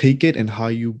you take it and how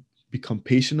you become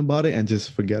patient about it and just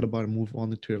forget about it and move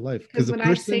on into your life. Because Because the what I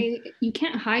person, say, you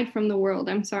can't hide from the world.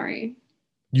 I'm sorry.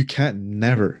 you can't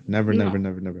never, never, never, No.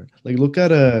 never, never. Like look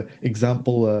at a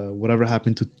example, whatever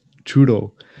happened to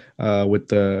Trudeau, with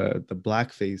the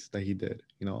blackface that he did.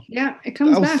 You know, Yeah, it that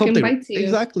comes was back and something bites you.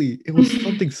 exactly. It was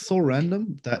something so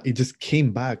random that it just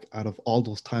came back out of all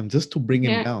those times just to bring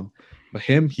him Yeah. down. But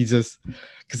him, he just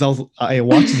because I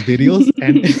watched his videos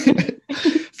and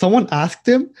someone asked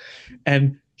him,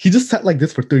 and he just sat like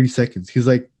this for 30 seconds. He's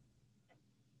like,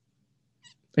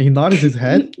 and he nodded his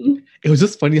head. It was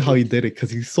just funny how he did it because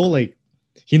he's so like,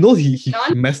 he knows he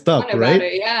messed up, about right?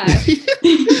 it, yeah.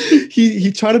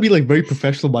 he tried to be like very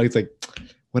professional, but he's like,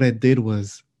 what I did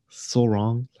was so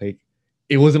wrong. Like,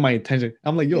 it wasn't my intention.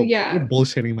 I'm like, yo, Yeah. you're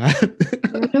bullshitting, man.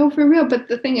 No, for real. But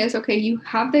the thing is, okay, you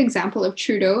have the example of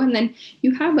Trudeau, and then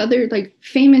you have other like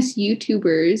famous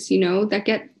YouTubers, you know, that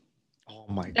get Oh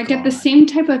my that god. get the same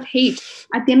type of hate.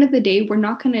 At the end of the day, we're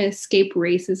not going to escape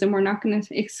racism. We're not going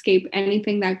to escape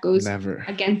anything that goes Never.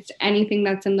 against anything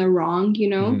that's in the wrong, you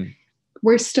know? Mhm.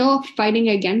 We're still fighting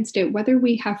against it, whether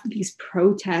we have these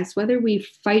protests, whether we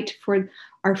fight for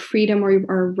our freedom or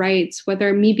our rights,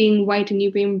 whether me being white and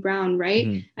you being brown, right?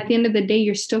 Mhm. At the end of the day,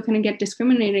 you're still going to get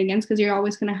discriminated against because you're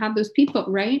always going to have those people,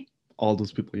 right? All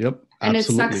those people. Yep. And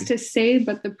Absolutely. it sucks to say,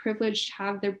 but the privileged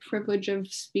have their privilege of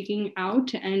speaking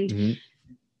out, and Mhm.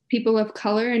 people of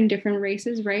color and different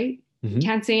races, right? Mhm.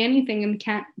 Can't say anything and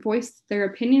can't voice their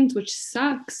opinions, which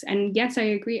sucks. And yes, I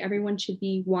agree, everyone should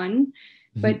be one,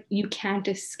 but you can't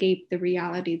escape the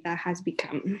reality that has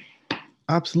become.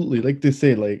 Absolutely. Like they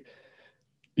say, like,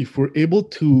 if we're able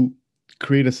to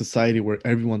create a society where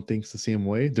everyone thinks the same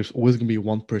way, there's always going to be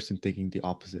one person thinking the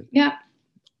opposite. Yeah.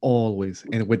 Always.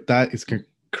 And with that, it's going to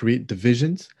create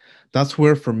divisions. That's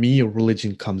where, for me, a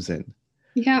religion comes in.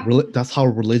 Yeah. That's how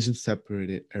religion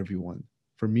separated everyone.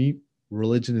 For me,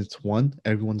 religion is one.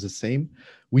 Everyone's the same.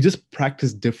 We just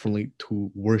practice differently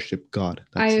to worship God.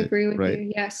 That's I agree with right?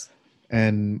 you. Yes.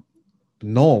 And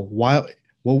no, what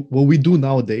we do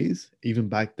nowadays, even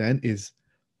back then, is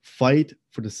fight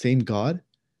for the same God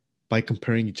by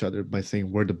comparing each other, by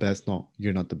saying we're the best. No,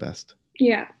 you're not the best.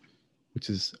 Yeah. Which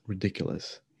is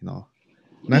ridiculous, you know.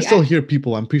 And I still hear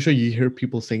people, I'm pretty sure you hear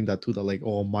people saying that too, that like,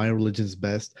 oh, my religion's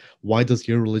best. Why does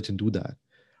your religion do that?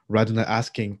 Rather than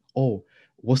asking, oh,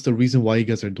 what's the reason why you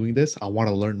guys are doing this? I want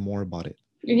to learn more about it.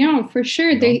 Yeah, for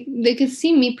sure. You know? They could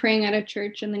see me praying at a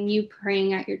church and then you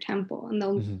praying at your temple, and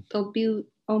they'll be,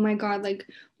 oh my God, like,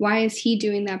 why is he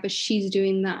doing that but she's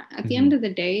doing that? At the end of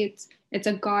the day, it's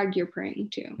a God you're praying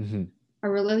to. A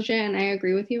religion, and I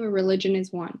agree with you, a religion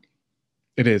is one.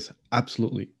 It is,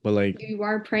 absolutely. But like, you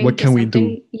are praying what can we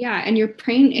do? Yeah, and you're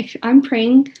praying, if I'm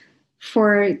praying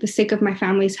for the sake of my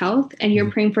family's health and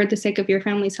you're praying for the sake of your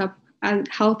family's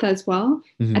health as well,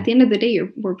 at the end of the day,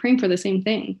 we're praying for the same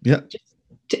thing. Yeah.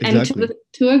 Exactly. And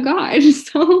to a God.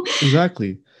 So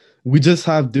exactly. We just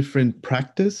have different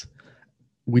practice.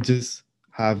 We just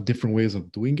have different ways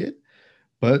of doing it.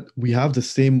 But we have the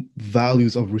same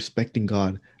values of respecting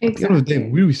God. At the end of the day,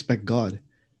 we respect God.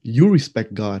 You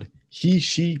respect God. He,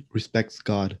 she respects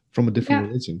God from a different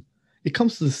religion. It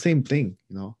comes to the same thing,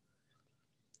 you know.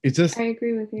 It's just, I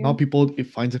agree with you. Now people, it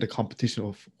finds it a competition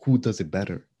of who does it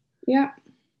better. Yeah.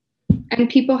 And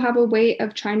people have a way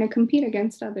of trying to compete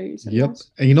against others. Yep.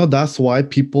 And you know, that's why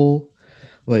people,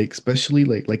 like, especially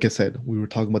like I said, we were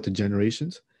talking about the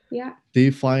generations. Yeah. They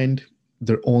find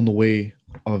their own way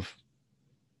of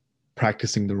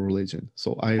practicing the religion.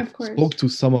 So I spoke to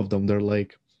some of them. They're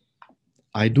like,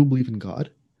 I do believe in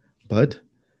God, but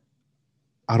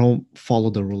I don't follow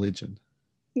the religion.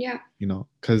 Yeah. You know,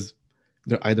 because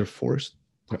they're either forced,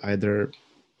 they're either,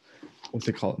 what's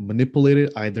it called,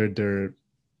 manipulated, either they're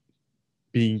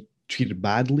being treated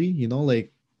badly, you know,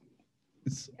 like,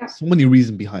 it's so many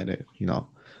reasons behind it, you know.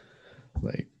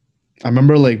 Like, I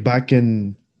remember like back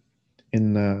in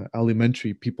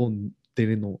elementary, people, they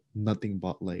didn't know nothing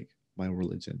about like my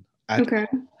religion at all.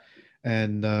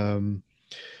 And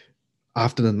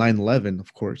after the 9/11,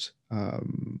 of course,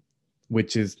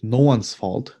 which is no one's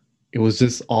fault, it was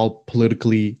just all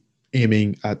politically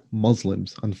aiming at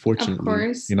Muslims, unfortunately. Of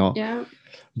course. You know. Yeah.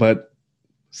 But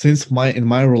since in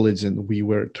my religion we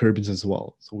wear turbans as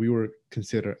well, so we were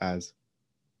considered as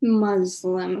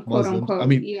Muslim, quote Muslims. I unquote.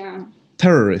 mean, Yeah.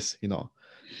 terrorists, you know,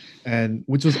 and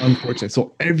which was unfortunate.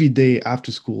 So every day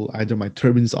after school, either my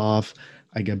turban's off,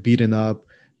 I get beaten up.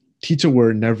 Teacher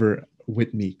were never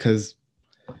with me because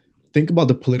think about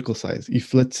the political sides.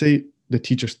 If let's say the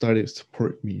teacher started to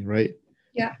support me, right?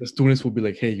 Yeah. The students will be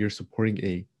like, "Hey, you're supporting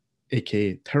a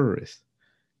AKA terrorist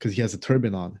because he has a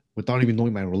turban on without even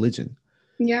knowing my religion."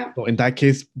 Yeah. So in that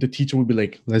case, the teacher would be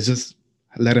like, "Let's just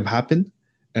let him happen,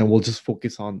 and we'll just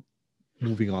focus on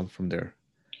moving on from there."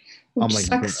 I'm Which like,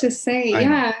 sucks to say. I know,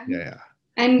 Yeah. yeah.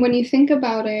 And when you think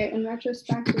about it in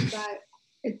retrospect, is that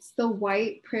it's the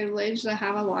white privilege that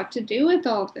have a lot to do with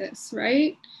all this,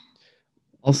 right?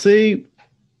 I'll say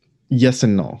yes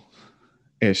and no,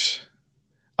 ish.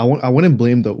 I wouldn't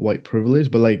blame the white privilege,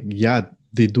 but like, yeah,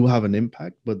 they do have an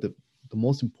impact. But the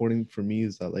most important for me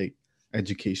is that like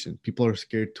education. People are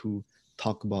scared to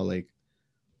talk about like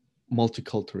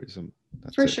multiculturalism.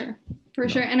 That's For it. sure. For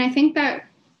sure. And I think that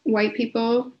white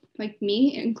people, like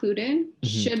me included,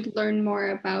 should learn more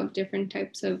about different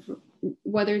types of,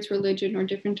 whether it's religion or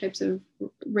different types of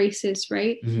races,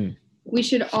 right? We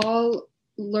should all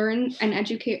learn and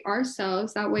educate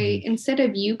ourselves. That way, instead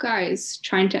of you guys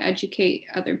trying to educate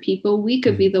other people, we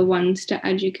could be the ones to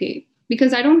educate.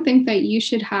 Because I don't think that you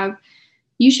should have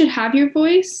your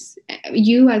voice,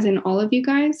 you as in all of you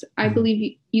guys. I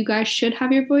believe you guys should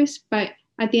have your voice, but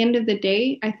at the end of the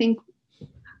day, I think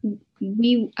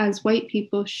we as white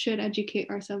people should educate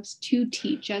ourselves to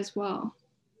teach as well.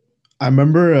 I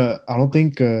remember, I don't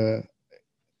think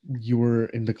you were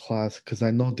in the class because I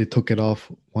know they took it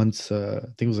off once, I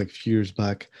think it was like a few years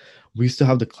back. We used to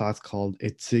have the class called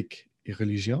Éthique et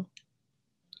Religion.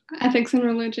 Ethics and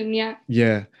religion, yeah.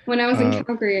 Yeah. When I was in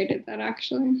Calgary, I did that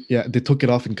actually. Yeah, they took it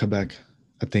off in Quebec,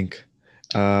 I think.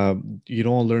 You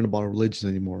don't learn about religion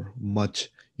anymore much.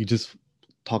 You just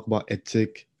talk about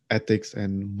ethics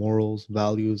and morals,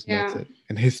 values. Yeah. That's it.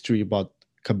 And history about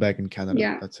Quebec and Canada.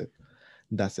 Yeah. That's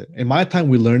it. In my time,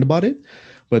 we learned about it,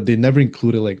 but they never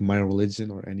included like my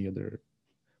religion or any other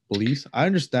beliefs. I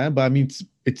understand, but I mean,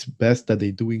 it's best that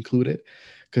they do include it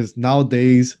because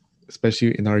nowadays,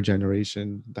 especially in our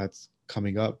generation that's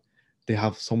coming up, they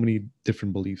have so many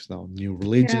different beliefs now, new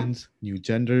religions, new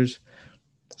genders,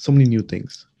 so many new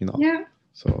things, you know? Yeah.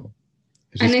 So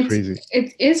it's just crazy.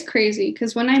 It is crazy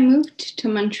because when I moved to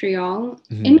Montreal,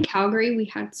 in Calgary, we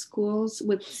had schools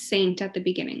with saint at the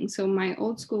beginning. So my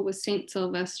old school was Saint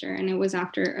Sylvester, and it was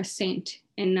after a saint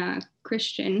in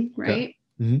Christian, right?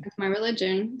 That's my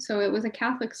religion. So it was a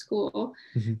Catholic school.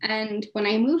 And when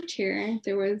I moved here,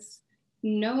 there was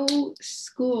no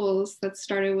schools that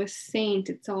started with saint.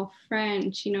 It's all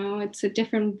French, you know, it's a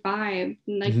different vibe.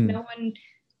 Like no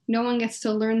one gets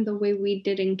to learn the way we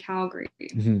did in Calgary.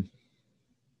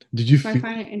 Did you I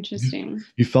find it interesting.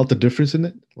 You felt the difference in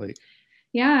it? Like,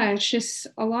 yeah, it's just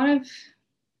a lot of,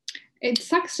 it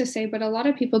sucks to say, but a lot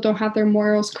of people don't have their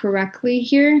morals correctly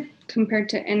here compared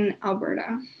to in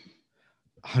Alberta.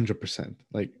 100%.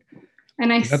 Like,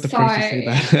 and I saw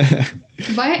it.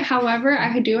 But however,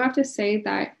 I do have to say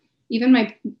that even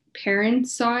my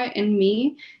parents saw it in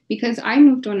me because I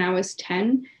moved when I was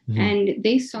 10 and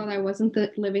they saw that I wasn't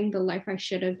living the life I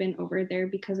should have been over there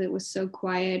because it was so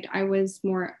quiet. I was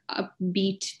more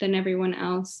upbeat than everyone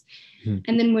else.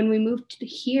 And then when we moved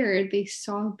here, they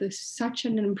saw such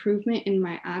an improvement in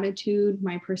my attitude,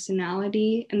 my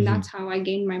personality. And that's how I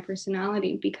gained my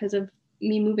personality because of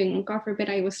me moving. God forbid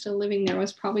I was still living there. I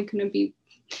was probably going to be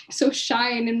so shy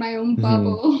and in my own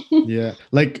bubble. Yeah,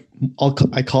 like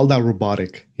I call that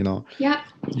robotic, you know. Yeah.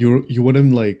 You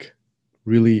wouldn't like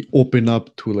really open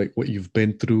up to like what you've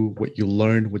been through, what you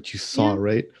learned, what you saw,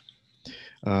 right?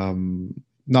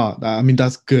 No, I mean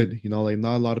that's good, you know, like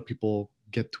not a lot of people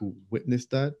get to witness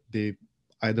that. They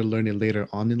either learn it later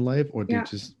on in life or they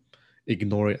just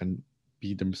ignore it and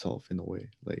be themselves in a way,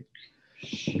 like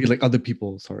be like other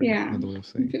people. Sorry, another way of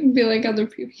saying. Be like other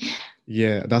people.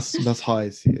 Yeah, that's how I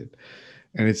see it,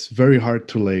 and it's very hard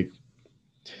to like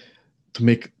to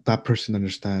make that person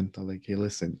understand that like, hey,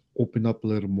 listen, open up a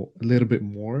little bit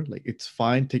more. Like it's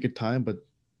fine, take your time, but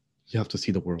you have to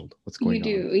see the world. What's going on?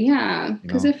 You do, yeah.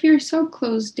 Because if you're so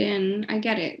closed in, I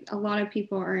get it. A lot of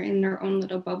people are in their own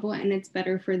little bubble, and it's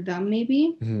better for them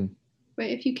maybe. But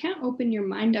if you can't open your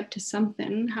mind up to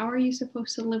something, how are you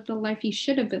supposed to live the life you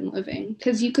should have been living?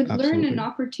 Because you could learn an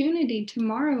opportunity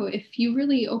tomorrow if you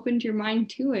really opened your mind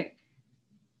to it.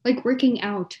 Like working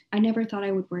out. I never thought I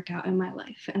would work out in my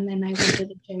life. And then I went to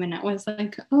the gym and I was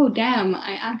like, oh, damn,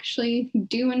 I actually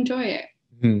do enjoy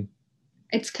it.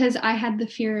 It's because I had the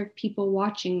fear of people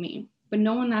watching me, but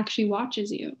no one actually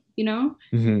watches you. you know?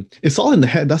 It's all in the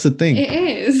head. That's the thing. It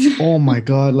is. Oh my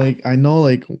God. Like I know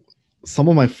like some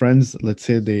of my friends, let's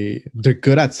say they're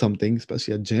good at something,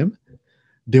 especially at gym,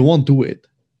 they won't do it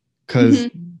because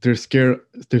they're scared.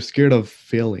 They're scared of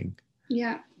failing.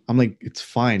 Yeah. I'm like, it's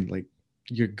fine. Like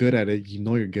you're good at it. You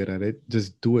know you're good at it.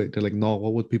 Just do it. They're like, no,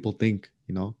 what would people think?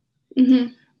 You know?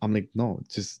 I'm like, no,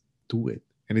 just do it.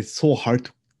 And it's so hard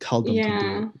to tell them to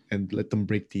do it and let them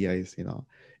break the ice, you know.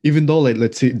 Even though like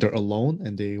let's say they're alone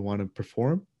and they want to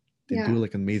perform, they do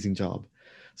like an amazing job.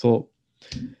 So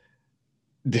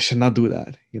they should not do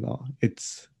that, you know.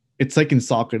 It's like in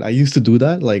soccer. I used to do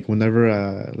that. Like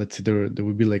whenever let's say there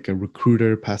would be like a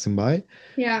recruiter passing by,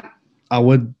 I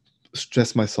would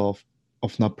stress myself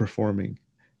of not performing.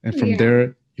 And from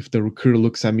there, if the recruiter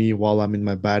looks at me while I'm in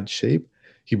my bad shape,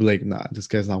 he'd be like, nah, this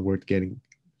guy's not worth getting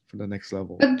for the next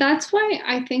level. But that's why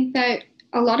I think that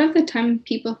a lot of the time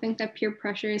people think that peer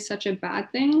pressure is such a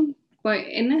bad thing. But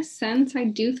in a sense, I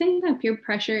do think that peer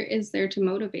pressure is there to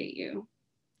motivate you.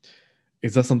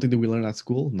 Is that something that we learn at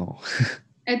school? No.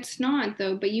 It's not,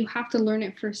 though, but you have to learn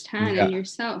it firsthand in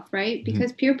yourself, right?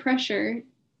 Because peer pressure,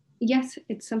 yes,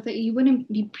 it's something you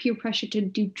wouldn't be peer pressure to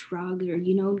do drugs or,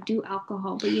 you know, do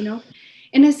alcohol. But, you know,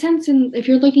 in a sense, and if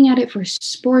you're looking at it for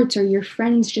sports or your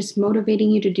friends just motivating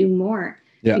you to do more,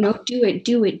 you know, do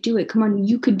it. Come on,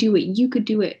 you could do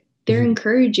it. They're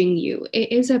encouraging you.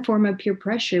 It is a form of peer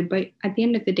pressure, but at the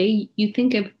end of the day, you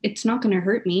think if it's not going to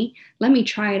hurt me, let me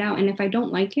try it out. And if I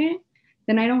don't like it,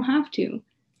 then I don't have to.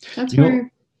 That's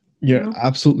where you're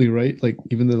absolutely right. Like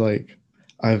even though like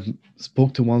I've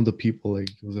spoke to one of the people, like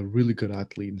he was a really good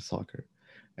athlete in soccer,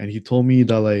 and he told me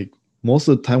that like most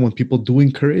of the time when people do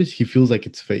encourage, he feels like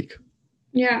it's fake.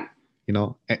 Yeah. You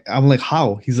know, I'm like,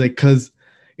 how? He's like, because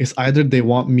it's either they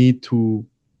want me to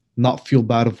not feel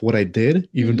bad of what I did,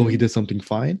 even though he did something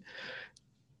fine,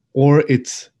 or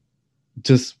it's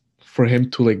just for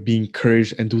him to like be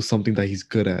encouraged and do something that he's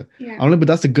good at. I don't know, but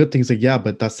that's the good thing. It's like, yeah,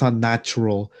 but that's not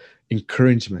natural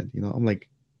encouragement. You know, I'm like,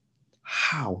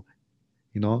 how?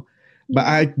 You know, but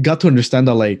I got to understand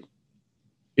that like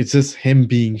it's just him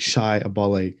being shy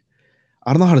about like,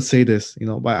 I don't know how to say this, you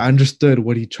know, but I understood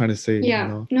what he's trying to say. Yeah.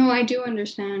 You know? No, I do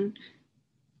understand.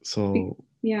 So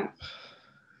yeah.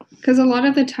 Because a lot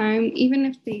of the time, even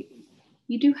if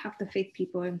you do have the fake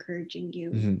people encouraging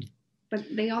you, but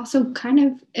they also kind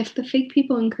of, if the fake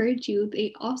people encourage you,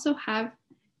 they also have,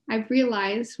 I've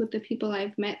realized with the people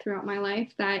I've met throughout my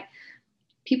life that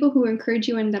people who encourage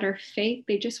you and that are fake,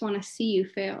 they just want to see you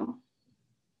fail.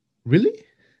 Really?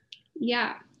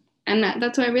 Yeah. And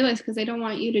that's what I realized, because they don't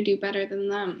want you to do better than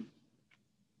them.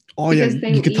 Oh, because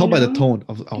you can tell by the tone,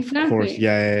 of course.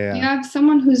 Yeah. You have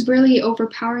someone who's really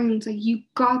overpowering. It's like, you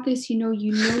got this, you know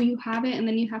you have it. And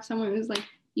then you have someone who's like,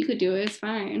 you could do it, it's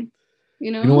fine.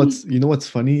 You know what's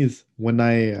funny is when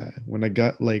I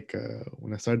got like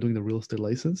when I started doing the real estate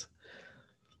license,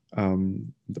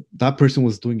 that person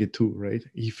was doing it too, right?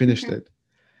 He finished it,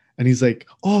 and he's like,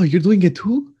 oh, you're doing it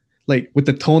too, like with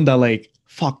the tone that like,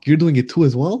 fuck, you're doing it too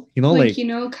as well, you know, like you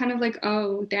know, kind of like,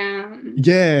 oh damn.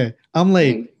 Yeah, I'm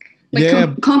like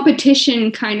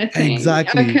competition kind of thing.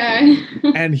 Exactly. Okay.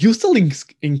 And he was still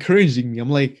encouraging me.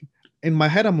 I'm like, in my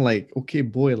head, I'm like, okay,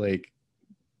 boy, like,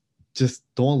 just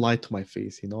don't lie to my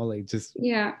face, you know, like, just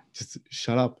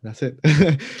shut up. That's it.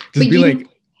 Just be like,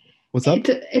 what's up?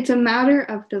 It's a matter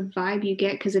of the vibe you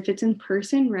get, because if it's in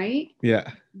person, right?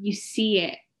 Yeah. You see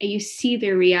it. You see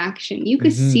their reaction. You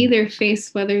could see their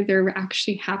face, whether they're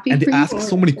actually happy. And they ask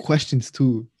so many questions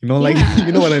too. You know, like,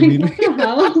 you know what I mean? What the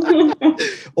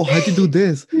hell? Oh, how'd you do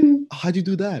this? How'd you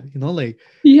do that? You know, like,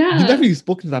 you definitely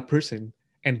spoken to that person.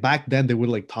 And back then they would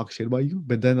like talk shit about you.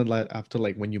 But then like after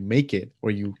like when you make it,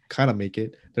 or you kind of make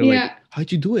it, they're like,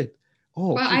 how'd you do it?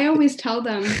 Oh, well, I always tell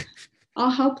them, I'll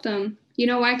help them. You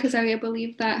know why? Because I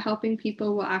believe that helping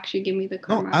people will actually give me the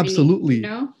karma. No, absolutely. I need, you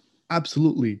know?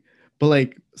 Absolutely. But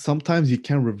like sometimes you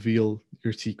can't reveal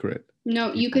your secret.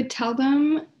 No, you could tell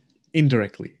them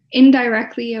indirectly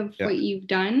of what you've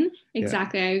done.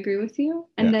 Exactly. I agree with you.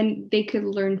 And then they could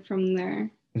learn from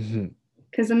there.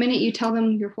 Because the minute you tell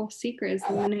them your whole secret is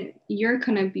the minute you're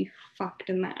gonna be fucked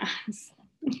in the ass.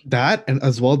 That, and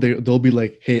as well, they'll be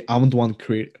like, hey, I'm the one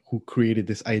who created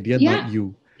this idea, not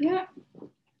you. Yeah.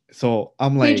 So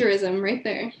I'm like, plagiarism right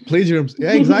there. Plagiarism.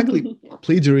 Yeah, exactly.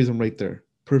 Plagiarism right there.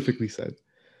 Perfectly said.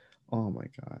 Oh my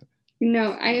God.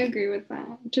 No, I agree with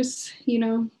that. Just, you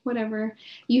know, whatever.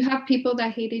 You have people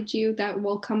that hated you that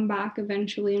will come back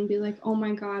eventually and be like, oh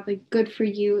my God, like, good for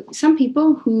you. Some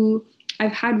people who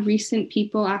I've had recent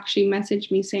people actually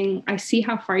message me saying, I see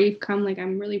how far you've come. Like,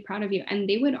 I'm really proud of you. And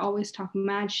they would always talk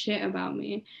mad shit about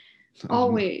me.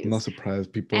 Always. I'm not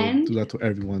surprised. People do that to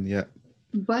everyone. Yeah.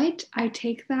 But I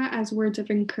take that as words of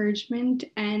encouragement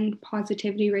and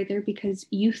positivity right there because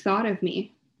you thought of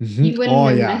me. Mhm. You wouldn't Oh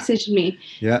have yeah. messaged me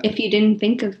Yeah. if you didn't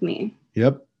think of me,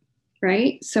 Yep.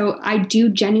 right? So I do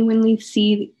genuinely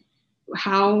see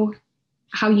how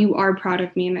you are proud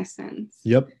of me in a sense,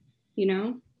 Yep. you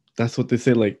know? That's what they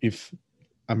say. Like if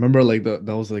I remember, like that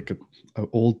was like a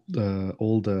old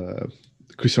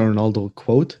Cristiano Ronaldo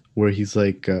quote where he's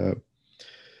like,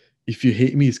 "If you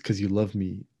hate me, it's because you love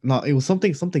me." No, it was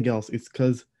something else. It's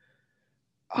because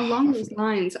Along I those forgot.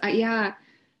 lines. Yeah,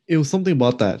 It was something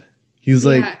about that. He's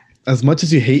yeah, like, as much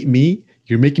as you hate me,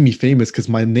 you're making me famous because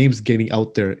my name's getting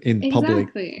out there in public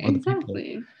exactly, to other people.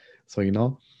 exactly.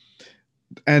 So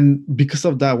and because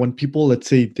of that, when people, let's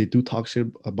say, they do talk shit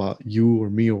about you or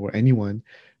me or anyone,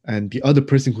 and the other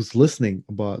person who's listening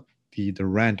about the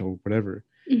rant or whatever,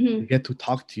 they Hmm. get to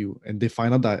talk to you and they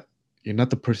find out that you're not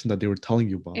the person that they were telling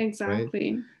you about, right?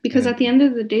 Exactly. Because at the And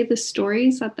end of the day, the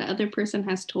stories that the other person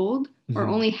has told are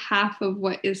mhm, only half of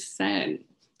what is said.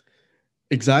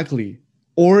 exactly.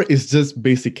 Or it's just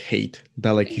basic hate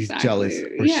that like he's jealous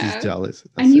Exactly. or she's Yeah. jealous.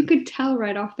 And That's you it. could tell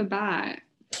right off the bat.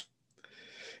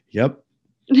 Yep.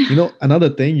 Another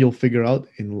thing you'll figure out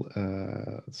in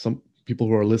some people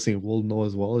who are listening will know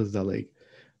as well is that like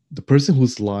the person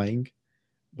who's lying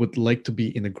would like to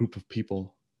be in a group of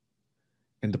people,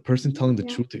 and the person telling the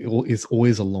Yeah. truth is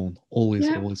always alone, always,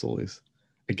 Yeah. always, always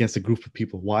against a group of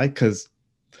people. Why? Because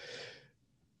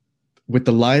with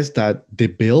the lies that they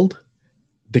build,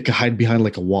 they can hide behind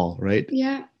like a wall, right?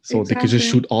 Yeah. So they could just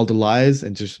Exactly. shoot all the lies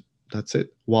and just that's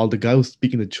it. While the guy who's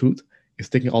speaking the truth is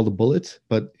taking all the bullets,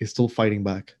 but is still fighting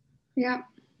back. Yeah.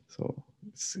 So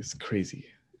it's crazy.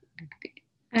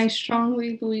 I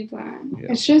strongly believe that.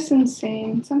 Yeah. It's just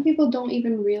insane. Some people don't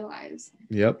even realize.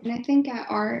 Yep. And I think at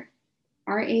our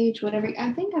age, whatever,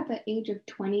 I think at the age of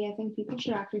 20, I think people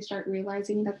should actually start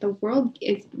realizing that the world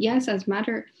is, yes, as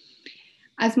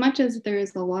much as there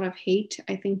is a lot of hate,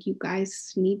 I think you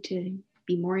guys need to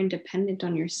be more independent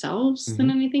on yourselves than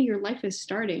Hmm. anything. Your life is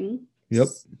starting Yep.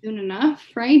 soon enough,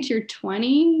 right? You're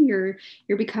 20, you're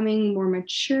becoming more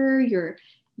mature,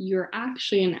 you're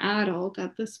actually an adult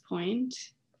at this point,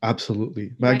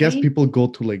 Absolutely. But I guess right? people go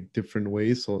to like different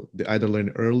ways. So they either learn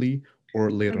early or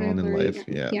Or later they on in life.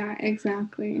 learn, Yeah. yeah,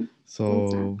 exactly.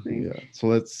 So Exactly. yeah. So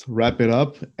let's wrap it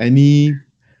up.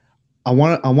 I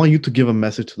want you to give a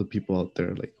message to the people out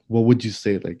there. Like, what would you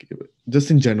say? Like, just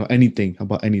in general, anything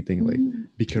about anything. Like, Mhm.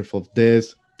 be careful of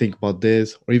this. Think about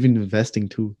this, or even investing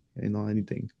too.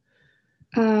 Anything.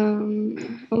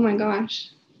 Oh my gosh,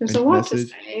 there's a Any lot to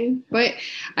message? say, but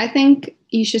I think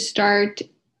you should start.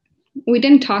 We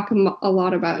didn't talk a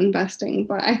lot about investing,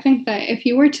 but I think that if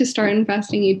you were to start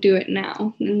investing, you do it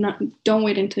now. Don't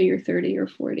wait until you're 30 or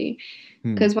 40,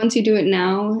 Hmm. because once you do it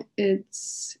now,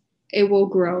 it will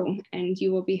grow and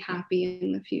you will be happy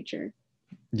in the future.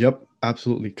 Yep,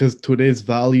 absolutely. Because today's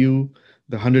value,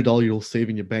 the $100 you'll save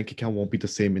in your bank account won't be the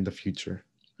same in the future.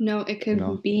 No, it You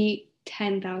know. could be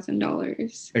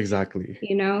 $10,000. Exactly.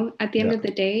 At the end Yeah. of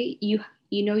the day, you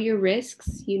know your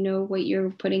risks, you know what you're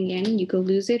putting in. You could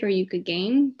lose it or you could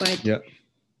gain, but Yeah.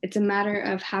 it's a matter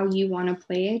of how you want to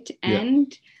play it. Yeah.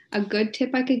 And a good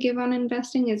tip I could give on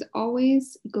investing is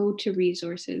always go to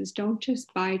resources. Don't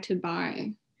just buy to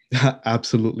buy.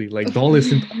 Absolutely. Like, don't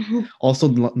listen. Also,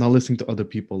 not listening to other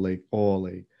people. Like, oh,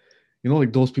 like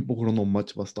like those people who don't know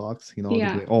much about stocks. They'll be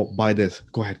Yeah. like, oh, buy this.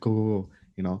 Go ahead. Go, go,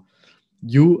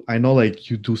 go. I know, like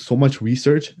you do so much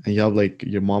research, and you have like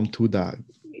your mom too that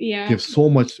Yeah. gives so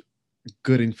much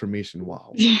good information.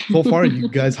 Wow. So far, you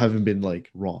guys haven't been like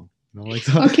wrong. Like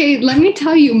so. Okay, let me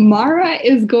tell you, Mara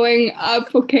is going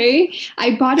up. Okay,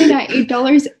 I bought it at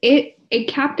 $8. It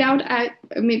capped out at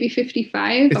maybe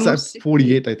 55, It's almost at 60.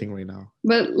 48, I think, right now.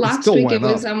 But It last still week it went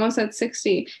was up. almost at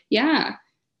 60. Yeah.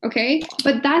 Okay.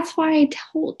 But that's why I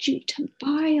told you to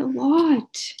buy a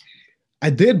lot. I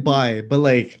did buy, but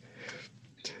like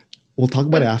we'll talk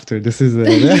about it But after. This is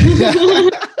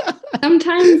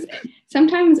sometimes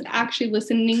sometimes actually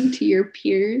listening to your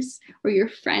peers or your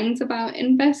friends about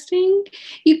investing,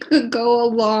 you could go a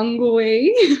long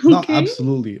way. no, Okay.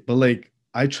 absolutely. But like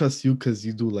I trust you because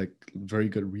you do like very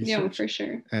good No, research for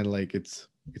sure. and like it's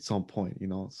on point.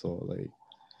 So like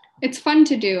It's fun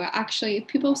to do. Actually,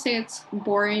 people say it's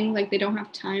boring, like they don't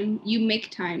have time. You make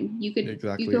time. You could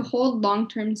exactly. hold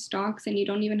long-term stocks and you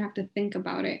don't even have to think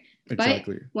about it. But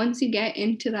Exactly. once you get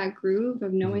into that groove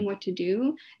of knowing Mhm, what to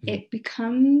do, mhm. it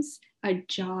becomes a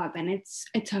job and it's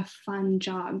a fun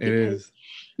job It because is.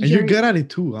 And you're you're good at it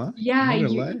too, huh? I'm yeah, not gonna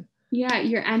lie. Yeah,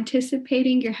 you're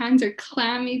anticipating, your hands are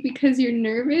clammy because you're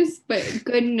nervous, but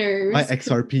good nerves. My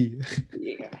XRP.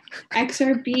 Yeah.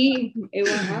 XRP, it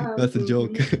went up. That's a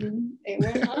joke. It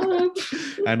went up.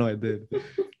 I know I did.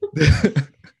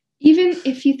 Even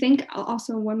if you think,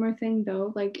 also one more thing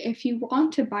though, like if you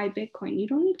want to buy Bitcoin, you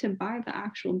don't need to buy the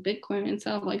actual Bitcoin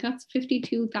itself. Like that's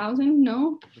 52,000,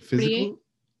 no? Physical?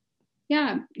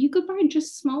 Yeah, you could buy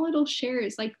just small little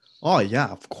shares. Like, oh yeah,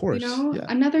 of course. Yeah.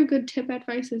 Another good tip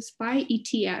advice is buy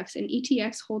ETFs, and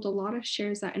ETFs hold a lot of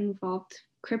shares that involve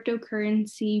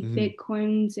cryptocurrency,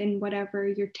 Bitcoins, and whatever,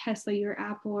 your Tesla, your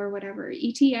Apple, or whatever.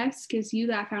 ETFs gives you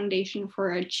that foundation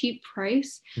for a cheap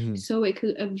price, so it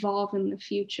could evolve in the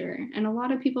future. And a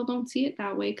lot of people don't see it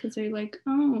that way because they're like,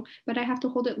 oh, but I have to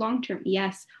hold it long term.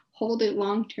 Yes, hold it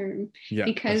long term. Yeah,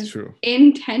 because that's true.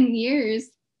 In 10 years,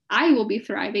 I will be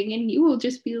thriving and you will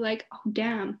just be like, oh,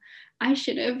 damn, I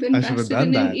should have invested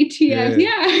in an ETF.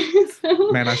 Yeah. So,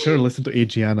 man, I should have listened to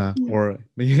Adriana or, or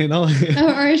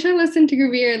I should listen to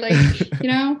Gravir. Like,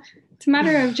 it's a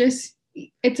matter of just,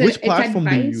 which platform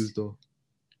do you use though?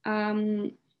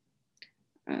 I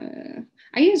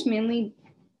use mainly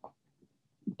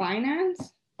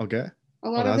Binance. Okay. A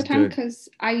lot of the time because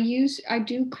I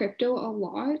do crypto a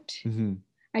lot.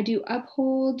 I do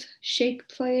Uphold,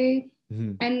 ShakePlay.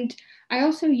 And I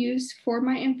also use for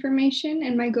my information,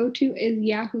 and my go-to is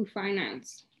Yahoo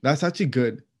Finance. That's actually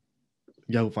good.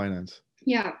 Yahoo Finance.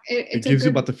 Yeah. It gives you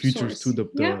about the futures too.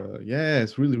 Yeah,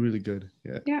 it's really, really good.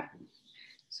 Yeah. Yeah.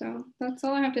 So that's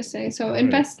all I have to say. So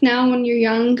invest now when you're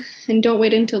young and don't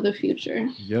wait until the future.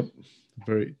 Yep.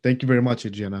 Thank you very much,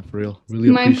 Adriana, for real. Really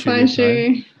appreciate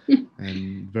your time.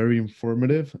 And very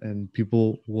informative, and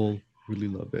people will really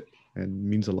love it and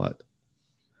means a lot.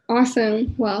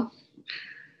 Awesome. Well,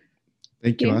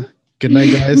 thank you. Good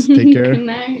night, guys. Take care. Good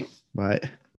night. Bye.